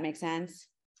 That makes sense?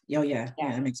 Oh, yeah,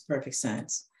 that makes perfect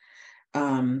sense.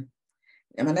 And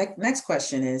my next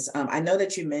question is, I know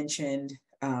that you mentioned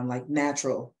like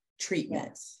natural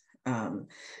treatments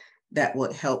that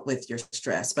would help with your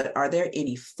stress, but are there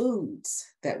any foods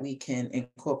that we can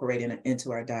incorporate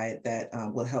into our diet that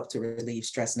will help to relieve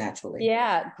stress naturally?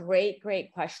 Yeah,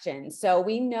 great question. So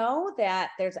we know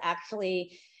that there's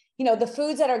actually, you know, the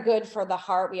foods that are good for the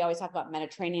heart, we always talk about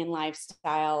Mediterranean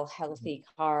lifestyle, healthy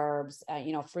carbs,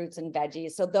 you know, fruits and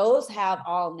veggies. So those have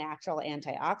all natural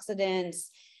antioxidants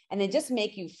and they just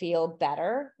make you feel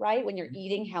better, right? When you're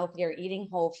eating healthier, eating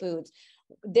whole foods.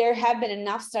 There have been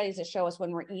enough studies that show us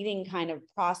when we're eating kind of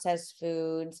processed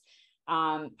foods,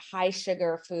 high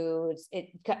sugar foods,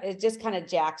 it just kind of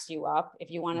jacks you up, if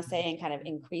you want to say, and kind of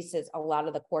increases a lot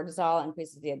of the cortisol,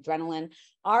 increases the adrenaline.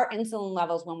 Our insulin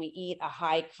levels when we eat a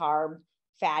high carb,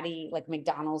 fatty, like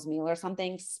McDonald's meal or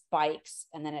something, spikes,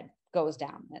 and then it goes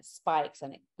down, and it spikes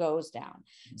and it goes down.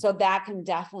 So that can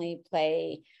definitely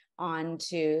play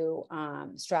onto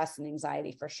stress and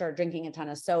anxiety for sure. Drinking a ton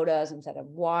of sodas instead of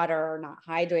water, not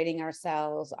hydrating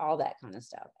ourselves, all that kind of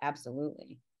stuff.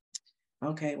 Absolutely.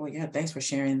 Okay, well, yeah, thanks for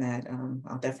sharing that.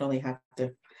 I'll definitely have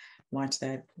to watch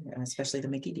that, especially the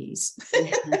Mickey D's.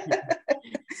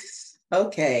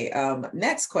 Okay,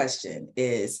 next question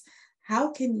is,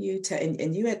 how can you tell,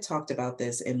 and you had talked about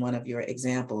this in one of your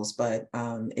examples, but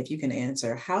if you can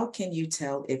answer, how can you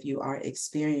tell if you are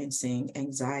experiencing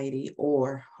anxiety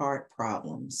or heart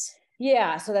problems?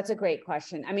 Yeah, so that's a great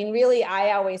question. I mean, really,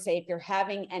 I always say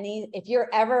if you're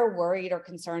ever worried or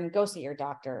concerned, go see your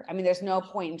doctor. I mean, there's no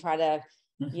point in try to,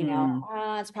 you know,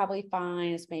 it's probably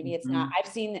fine. Maybe it's not. I've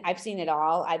seen it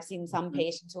all. I've seen some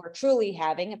patients who are truly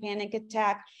having a panic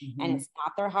attack and it's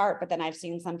not their heart, but then I've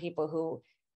seen some people who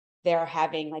they're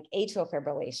having like atrial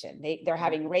fibrillation. They're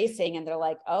having racing and they're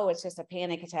like, oh, it's just a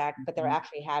panic attack, but they're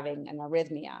actually having an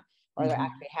arrhythmia, or they're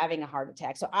actually having a heart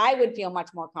attack. So I would feel much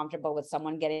more comfortable with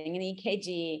someone getting an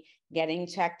EKG, getting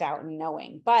checked out and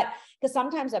knowing. But because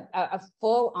sometimes a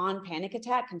full on panic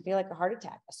attack can feel like a heart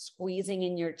attack, a squeezing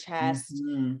in your chest,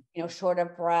 short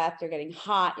of breath, you're getting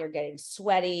hot, you're getting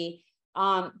sweaty.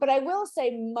 But I will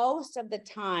say most of the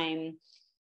time,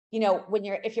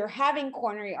 if you're having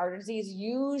coronary artery disease,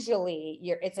 usually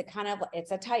it's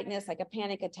a tightness, like a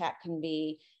panic attack can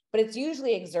be, but it's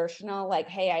usually exertional. Like,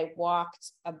 hey, I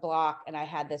walked a block and I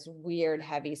had this weird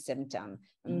heavy symptom.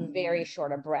 I'm very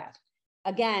short of breath.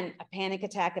 Again, a panic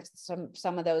attack, if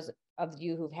some of those of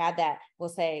you who've had that will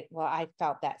say, well, I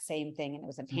felt that same thing and it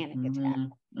was a panic attack.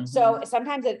 So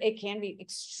sometimes it can be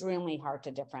extremely hard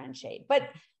to differentiate. But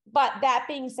that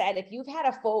being said, if you've had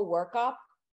a full workup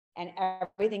and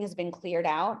everything has been cleared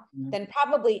out, then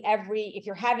probably if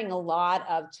you're having a lot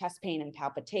of chest pain and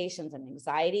palpitations and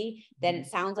anxiety, then it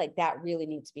sounds like that really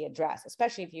needs to be addressed,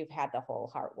 especially if you've had the whole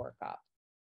heart workup.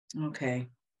 Okay.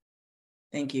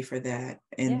 Thank you for that.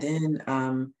 And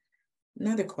then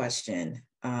another question,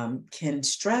 can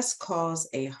stress cause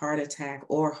a heart attack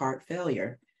or heart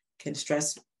failure? Can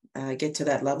stress get to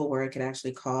that level where it could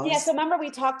actually cause? Yeah, so remember we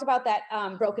talked about that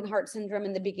broken heart syndrome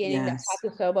in the beginning, that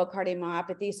Takotsubo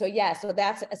cardiomyopathy. So so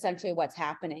that's essentially what's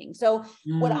happening. So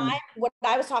what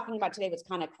I was talking about today was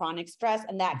kind of chronic stress,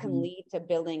 and that can lead to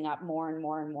building up more and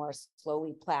more and more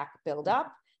slowly plaque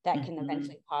buildup that can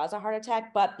eventually cause a heart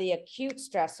attack. But the acute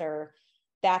stressor,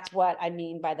 that's what I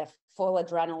mean by the full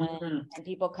adrenaline, and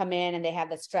people come in and they have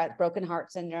the broken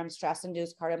heart syndrome,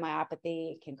 stress-induced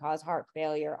cardiomyopathy, it can cause heart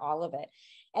failure, all of it.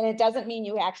 And it doesn't mean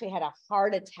you actually had a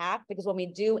heart attack, because when we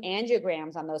do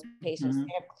angiograms on those patients,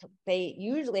 they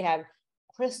usually have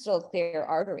crystal clear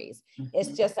arteries. It's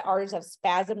just the arteries have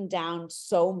spasmed down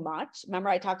so much. Remember,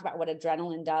 I talked about what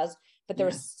adrenaline does, but there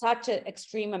was such an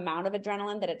extreme amount of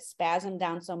adrenaline that it spasmed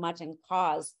down so much and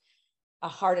caused a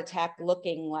heart attack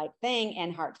looking like thing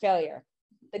and heart failure.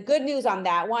 The good news on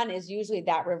that one is usually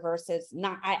that reverses.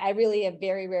 I really have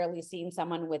very rarely seen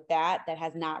someone with that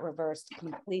has not reversed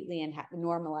completely and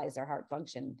normalized their heart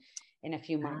function in a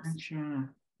few months. Gotcha.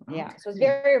 Okay. Yeah, so it's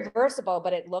very reversible,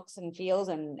 but it looks and feels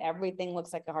and everything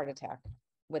looks like a heart attack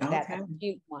with that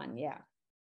acute one. Yeah.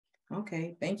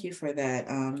 Okay, thank you for that.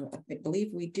 I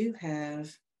believe we do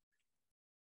have.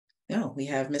 No, we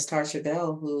have Ms. Tarsha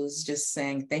Bell, who's just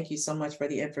saying, thank you so much for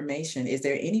the information. Is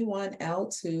there anyone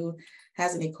else who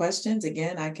has any questions?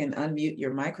 Again, I can unmute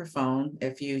your microphone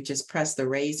if you just press the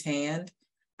raise hand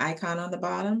icon on the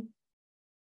bottom.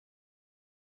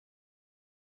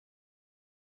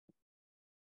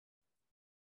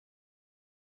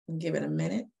 Give it a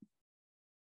minute.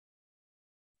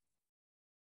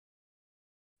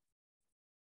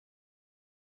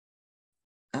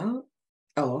 Oh,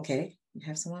 okay. You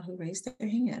have someone who raised their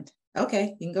hand.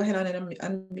 Okay, you can go ahead on and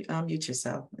unmute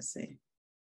yourself. Let's see.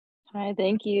 Hi,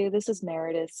 thank you. This is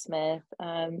Meredith Smith.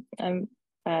 I'm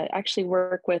actually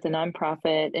work with a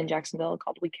nonprofit in Jacksonville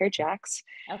called We Care Jacks.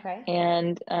 Okay.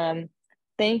 And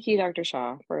thank you, Dr.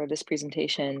 Shaw, for this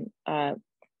presentation. Our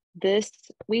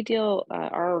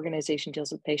organization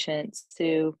deals with patients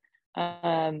who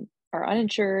are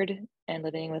uninsured and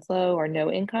living with low or no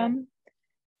income.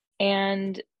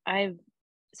 And I've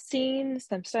seen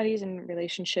some studies and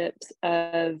relationships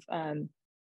of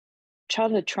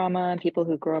childhood trauma and people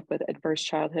who grow up with adverse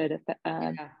childhood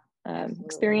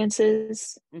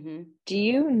experiences. Do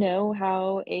you know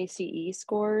how ACE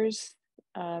scores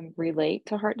relate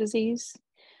to heart disease?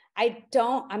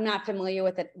 I'm not familiar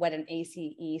with what an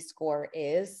ACE score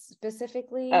is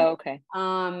specifically. Oh, okay.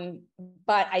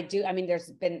 But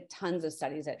there's been tons of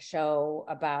studies that show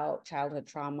about childhood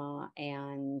trauma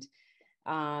and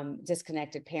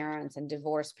disconnected parents and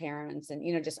divorced parents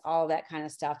and, just all that kind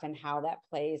of stuff, and how that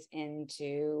plays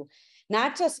into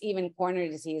not just even coronary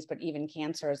disease, but even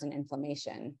cancers and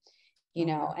inflammation,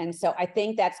 And so I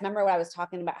think remember what I was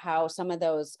talking about, how some of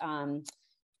those,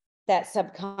 that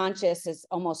subconscious is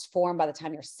almost formed by the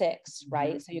time you're 6,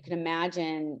 right? So you can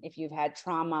imagine if you've had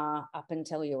trauma up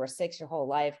until you were 6 your whole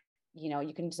life,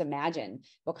 you can just imagine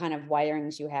what kind of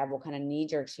wirings you have, what kind of knee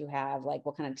jerks you have, like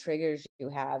what kind of triggers you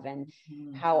have, and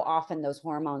how often those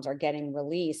hormones are getting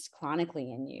released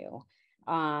chronically in you.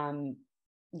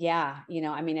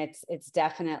 It's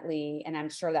definitely, and I'm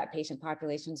sure that patient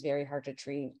population is very hard to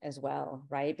treat as well,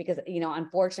 right? Because,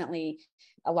 unfortunately,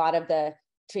 a lot of the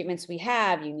treatments we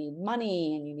have, you need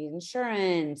money and you need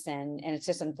insurance, and it's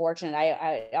just unfortunate.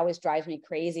 It always drives me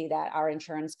crazy that our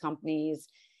insurance companies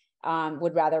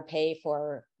would rather pay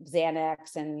for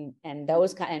Xanax and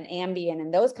those kind and Ambien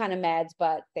and those kind of meds,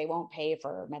 but they won't pay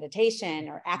for meditation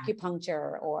or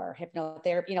acupuncture or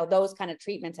hypnotherapy, you know, those kind of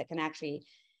treatments that can actually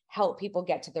help people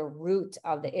get to the root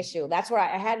of the issue. That's where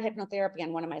I had hypnotherapy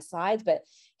on one of my slides, but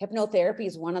hypnotherapy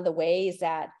is one of the ways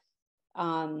that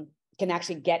can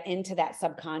actually get into that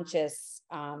subconscious,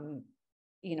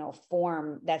 you know,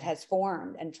 form that has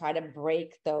formed and try to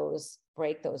break those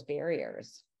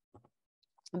barriers.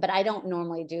 But I don't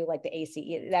normally do like the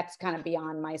ACE. That's kind of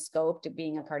beyond my scope to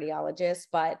being a cardiologist,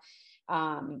 but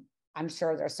I'm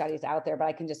sure there are studies out there, but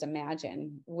I can just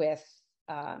imagine with,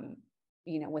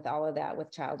 you know, with all of that,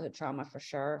 with childhood trauma for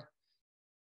sure.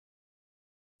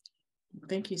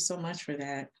 Thank you so much for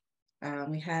that.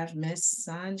 We have Miss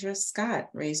Sandra Scott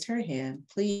raised her hand.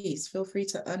 Please feel free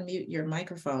to unmute your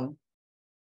microphone.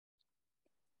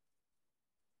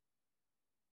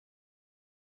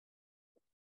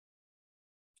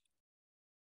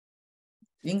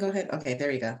 You can go ahead. Okay, there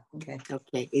you go. Okay.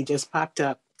 Okay, it just popped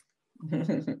up.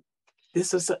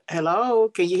 This is hello.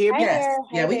 Can you hear me? Yes. There.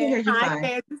 Yeah, we can hear you fine.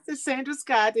 Hi, this is Sandra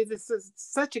Scott. This is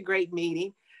such a great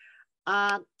meeting.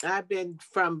 I've been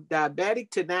from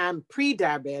diabetic to now I'm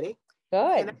pre-diabetic.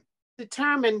 Good.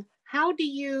 And how do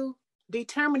you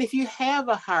determine if you have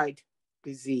a heart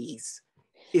disease?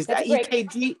 Is that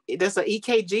EKG? Does an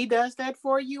EKG does that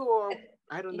for you, or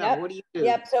I don't know. Yep. What do you do?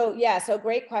 Yep. So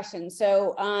great question.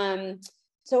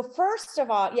 So first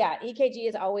of all, yeah, EKG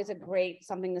is always a great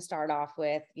something to start off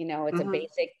with. You know, it's a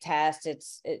basic test.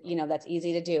 You know, that's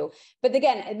easy to do. But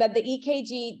again, the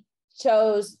EKG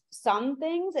shows some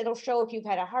things. It'll show if you've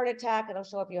had a heart attack. It'll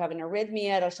show if you have an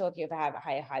arrhythmia. It'll show if you have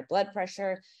high blood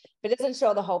pressure, but it doesn't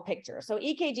show the whole picture. So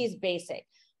EKG is basic.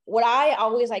 What I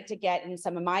always like to get in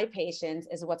some of my patients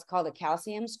is what's called a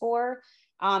calcium score.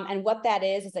 And what that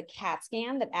is a CAT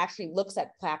scan that actually looks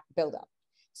at plaque buildup.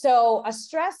 So a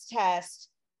stress test,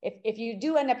 if you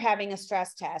do end up having a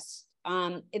stress test,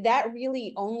 that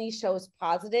really only shows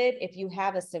positive if you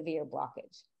have a severe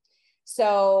blockage.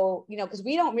 So, you know, because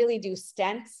we don't really do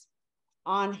stents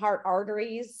on heart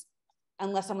arteries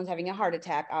unless someone's having a heart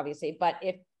attack, obviously. But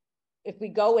if we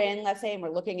go in, let's say, and we're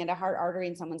looking at a heart artery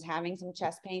and someone's having some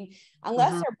chest pain,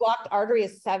 unless their blocked artery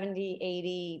is 70,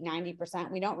 80,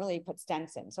 90%, we don't really put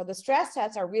stents in. So the stress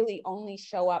tests are really only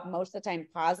show up most of the time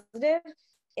positive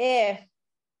if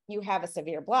you have a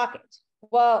severe blockage.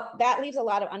 Well, that leaves a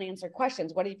lot of unanswered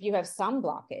questions. What if you have some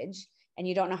blockage and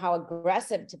you don't know how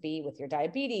aggressive to be with your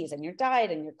diabetes and your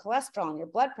diet and your cholesterol and your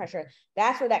blood pressure?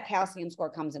 That's where that calcium score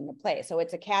comes into play. So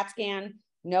it's a CAT scan,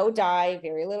 no dye,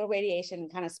 very little radiation,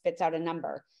 kind of spits out a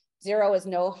number. 0 is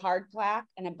no hard plaque,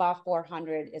 and above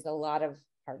 400 is a lot of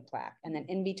hard plaque. And then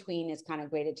in between is kind of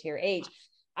graded to your age.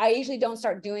 I usually don't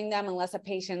start doing them unless a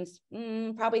patient's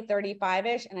probably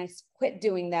 35-ish, and I quit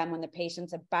doing them when the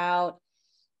patient's about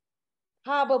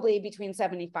probably between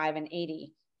 75 and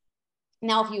 80.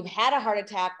 Now, if you've had a heart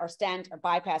attack or stent or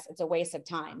bypass, it's a waste of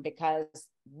time because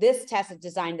this test is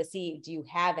designed to see, do you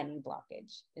have any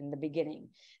blockage in the beginning?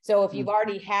 So if you've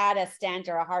already had a stent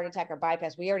or a heart attack or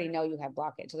bypass, we already know you have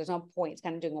blockage. So there's no point. It's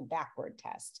kind of doing a backward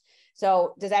test.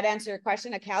 So does that answer your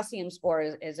question? A calcium score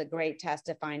is a great test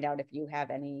to find out if you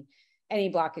have any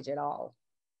blockage at all.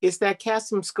 Is that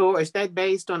calcium score, is that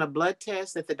based on a blood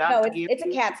test that the doctor gives? No, it's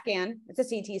a CAT scan. It's a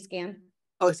CT scan.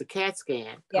 Oh, it's a CAT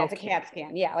scan. Yeah, okay. It's a CAT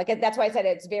scan. Yeah, like that's why I said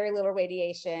it's very little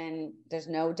radiation. There's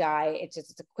no dye. It's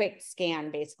a quick scan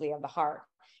basically of the heart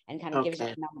and kind of gives you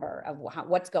a number of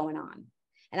what's going on.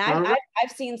 And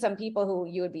I've seen some people who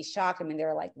you would be shocked. I mean,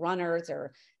 they're like runners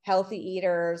or healthy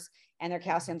eaters and their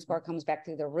calcium score comes back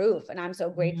through the roof. And I'm so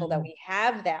grateful that we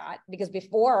have that, because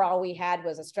before all we had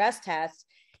was a stress test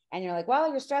and you're like,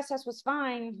 well, your stress test was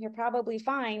fine. You're probably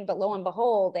fine. But lo and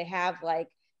behold, they have like,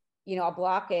 you know, a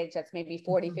blockage that's maybe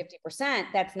 40, 50%,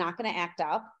 that's not going to act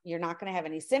up. You're not going to have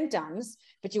any symptoms,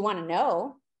 but you want to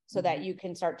know so that you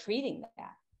can start treating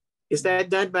that. Is that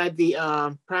done by the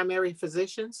primary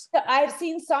physicians? So I've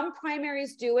seen some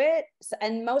primaries do it,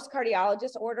 and most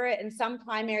cardiologists order it. And some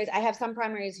primaries, I have some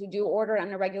primaries who do order it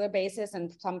on a regular basis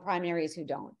and some primaries who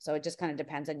don't. So it just kind of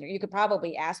depends on you could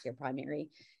probably ask your primary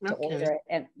to order it.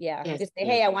 And just say,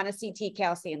 hey, I want a CT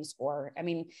calcium score. I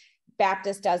mean,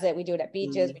 Baptist does it. We do it at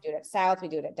Beaches. We do it at South. We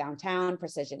do it at downtown.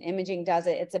 Precision Imaging does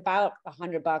it. It's about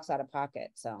 $100 out of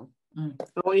pocket. So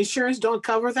insurance don't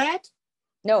cover that?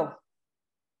 No.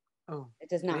 Oh, it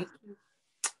does not.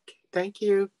 Thank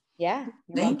you. Yeah.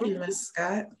 Thank you, Ms.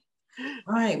 Scott.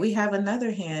 All right, we have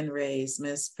another hand raised,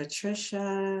 Ms.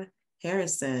 Patricia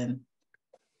Harrison.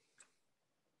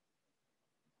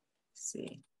 Let's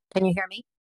see. Can you hear me?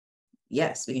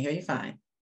 Yes, we can hear you fine.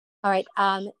 All right.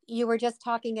 You were just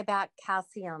talking about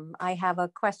calcium. I have a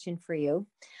question for you.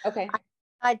 Okay.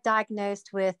 I got diagnosed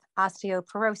with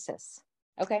osteoporosis.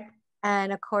 Okay.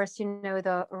 And of course, you know,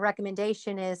 the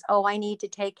recommendation is, oh, I need to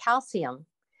take calcium.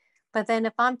 But then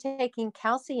if I'm taking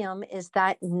calcium, is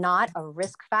that not a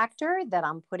risk factor that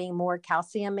I'm putting more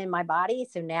calcium in my body?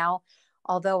 So now,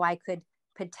 although I could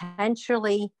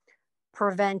potentially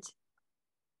prevent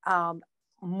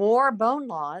more bone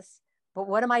loss, but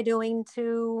what am I doing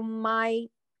to my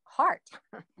heart?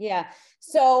 Yeah.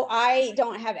 So I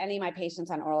don't have any of my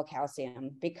patients on oral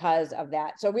calcium because of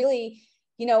that. So really,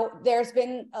 you know, there's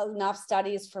been enough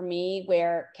studies for me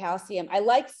where calcium, I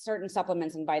like certain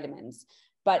supplements and vitamins,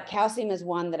 but calcium is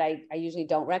one that I usually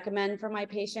don't recommend for my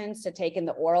patients to take in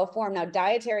the oral form. Now,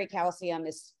 dietary calcium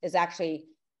is actually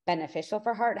beneficial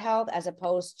for heart health as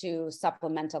opposed to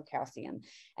supplemental calcium.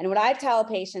 And what I tell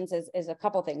patients is a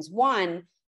couple things. One,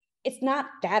 it's not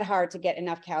that hard to get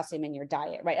enough calcium in your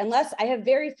diet, right? Unless I have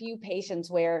very few patients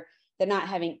where they're not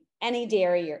having any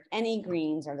dairy or any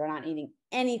greens, or they're not eating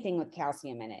anything with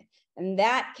calcium in it. In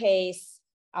that case,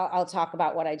 I'll talk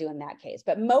about what I do in that case.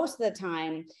 But most of the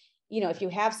time, you know, if you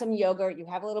have some yogurt, you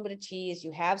have a little bit of cheese,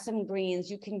 you have some greens,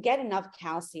 you can get enough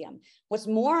calcium. What's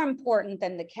more important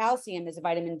than the calcium is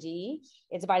vitamin D,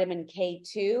 it's vitamin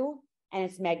K2, and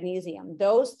it's magnesium.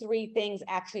 Those three things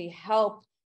actually help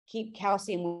keep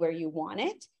calcium where you want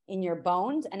it in your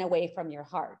bones and away from your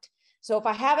heart. So if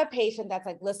I have a patient that's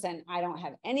like, listen, I don't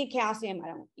have any calcium, I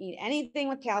don't eat anything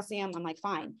with calcium, I'm like,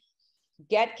 fine,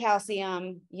 get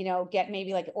calcium, you know, get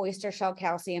maybe like oyster shell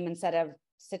calcium instead of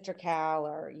Citracal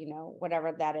or, you know,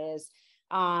 whatever that is.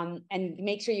 And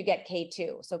make sure you get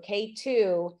K2. So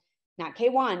K2, not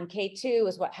K1, K2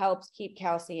 is what helps keep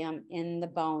calcium in the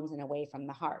bones and away from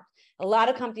the heart. A lot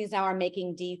of companies now are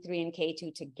making D3 and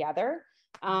K2 together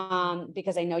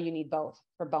because I know you need both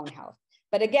for bone health.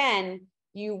 But again,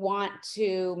 you want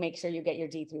to make sure you get your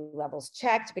D3 levels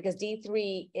checked because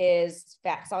D3 is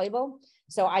fat soluble.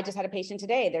 So I just had a patient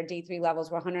today, their D3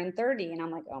 levels were 130. And I'm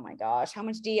like, oh my gosh, how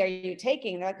much D are you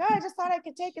taking? They're like, oh, I just thought I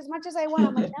could take as much as I want.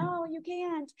 I'm like, no, you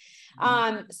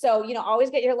can't. So, you know, always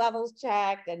get your levels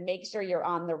checked and make sure you're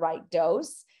on the right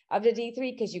dose of the D3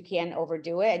 because you can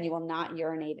overdo it and you will not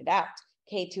urinate it out.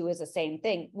 K2 is the same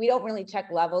thing. We don't really check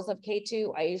levels of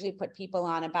K2. I usually put people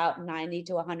on about 90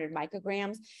 to 100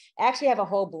 micrograms. I actually have a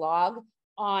whole blog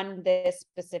on this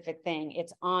specific thing.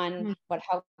 It's on what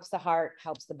helps the heart,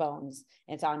 helps the bones.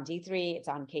 It's on D3, it's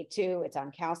on K2, it's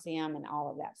on calcium and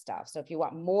all of that stuff. So if you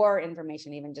want more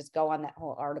information, even just go on that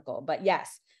whole article. But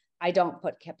yes, I don't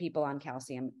put people on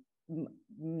calcium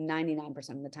 99%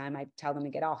 of the time. I tell them to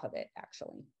get off of it,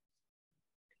 actually.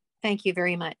 Thank you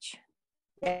very much.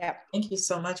 Yeah. Thank you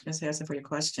so much, Ms. Harrison, for your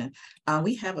question.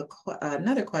 We have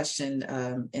another question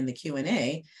in the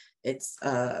Q&A. It's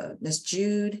Ms.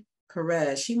 Jude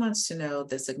Perez. She wants to know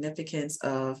the significance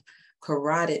of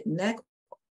carotid neck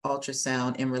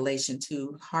ultrasound in relation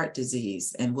to heart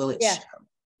disease, and will it show?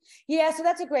 Yeah, so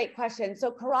that's a great question.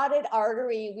 So carotid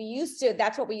artery,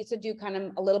 that's what we used to do kind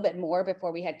of a little bit more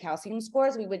before we had calcium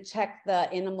scores. We would check the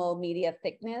animal media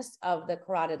thickness of the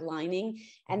carotid lining,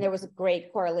 and there was a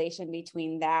great correlation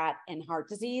between that and heart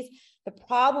disease. The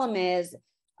problem is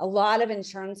a lot of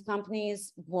insurance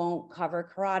companies won't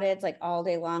cover carotids like all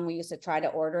day long. We used to try to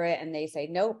order it and they say,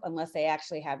 nope, unless they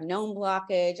actually have known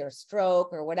blockage or stroke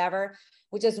or whatever,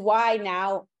 which is why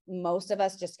now most of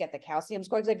us just get the calcium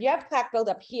score. Because if you have plaque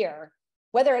buildup here,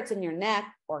 whether it's in your neck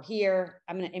or here,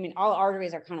 I mean, all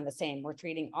arteries are kind of the same. We're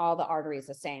treating all the arteries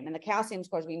the same. And the calcium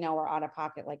scores we know are out of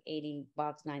pocket like $80,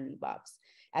 $90,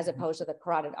 as opposed to the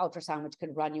carotid ultrasound, which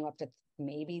could run you up to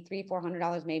maybe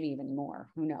 $300-400, maybe even more,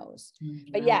 who knows.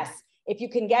 But yes, if you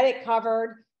can get it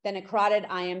covered, then a carotid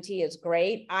IMT is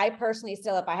great. I personally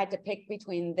still, if I had to pick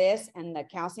between this and the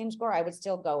calcium score, I would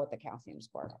still go with the calcium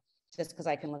score, just because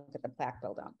I can look at the plaque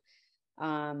buildup.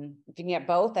 If you can get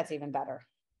both, that's even better.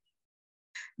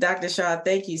 Dr. Shaw,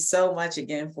 thank you so much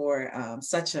again for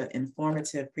such an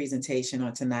informative presentation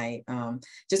on tonight.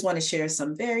 Just want to share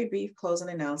some very brief closing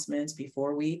announcements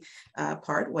before we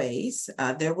part ways.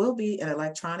 There will be an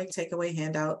electronic takeaway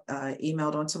handout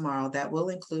emailed on tomorrow that will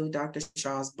include Dr.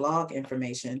 Shaw's blog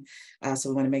information. So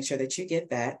we want to make sure that you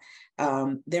get that.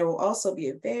 There will also be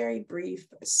a very brief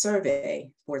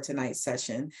survey for tonight's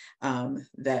session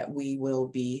that we will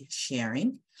be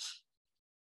sharing.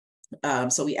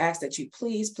 So we ask that you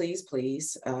please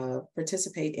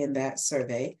participate in that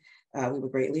survey. We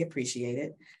would greatly appreciate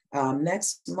it.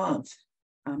 Next month,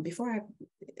 before I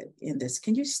end this,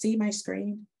 can you see my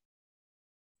screen?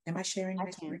 Am I sharing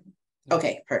my screen?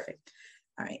 Okay, perfect.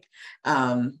 All right.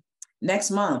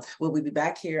 Next month, we'll be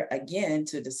back here again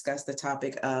to discuss the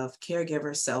topic of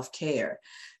caregiver self-care.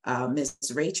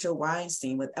 Ms. Rachel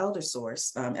Weinstein with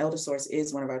ElderSource. ElderSource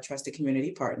is one of our trusted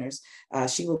community partners.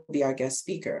 She will be our guest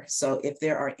speaker. So if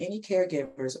there are any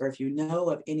caregivers, or if you know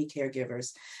of any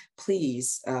caregivers,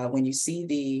 please, when you see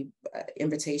the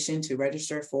invitation to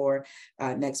register for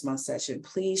next month's session,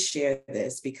 please share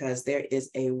this, because there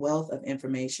is a wealth of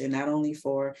information, not only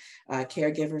for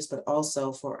caregivers, but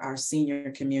also for our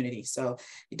senior community. So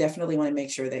you definitely want to make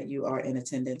sure that you are in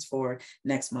attendance for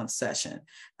next month's session.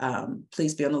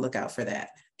 Please be on the lookout for that,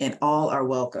 and all are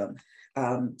welcome.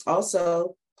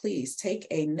 Also, please take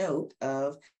a note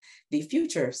of the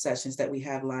future sessions that we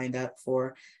have lined up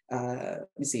for, let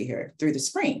me see here, through the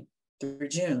spring, through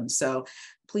June. So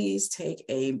please take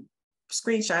a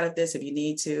screenshot of this if you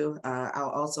need to. I'll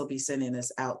also be sending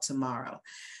this out tomorrow.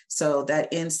 So that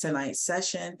ends tonight's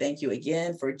session. Thank you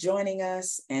again for joining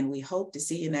us, and we hope to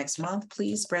see you next month.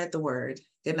 Please spread the word.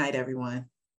 Good night, everyone.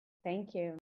 Thank you.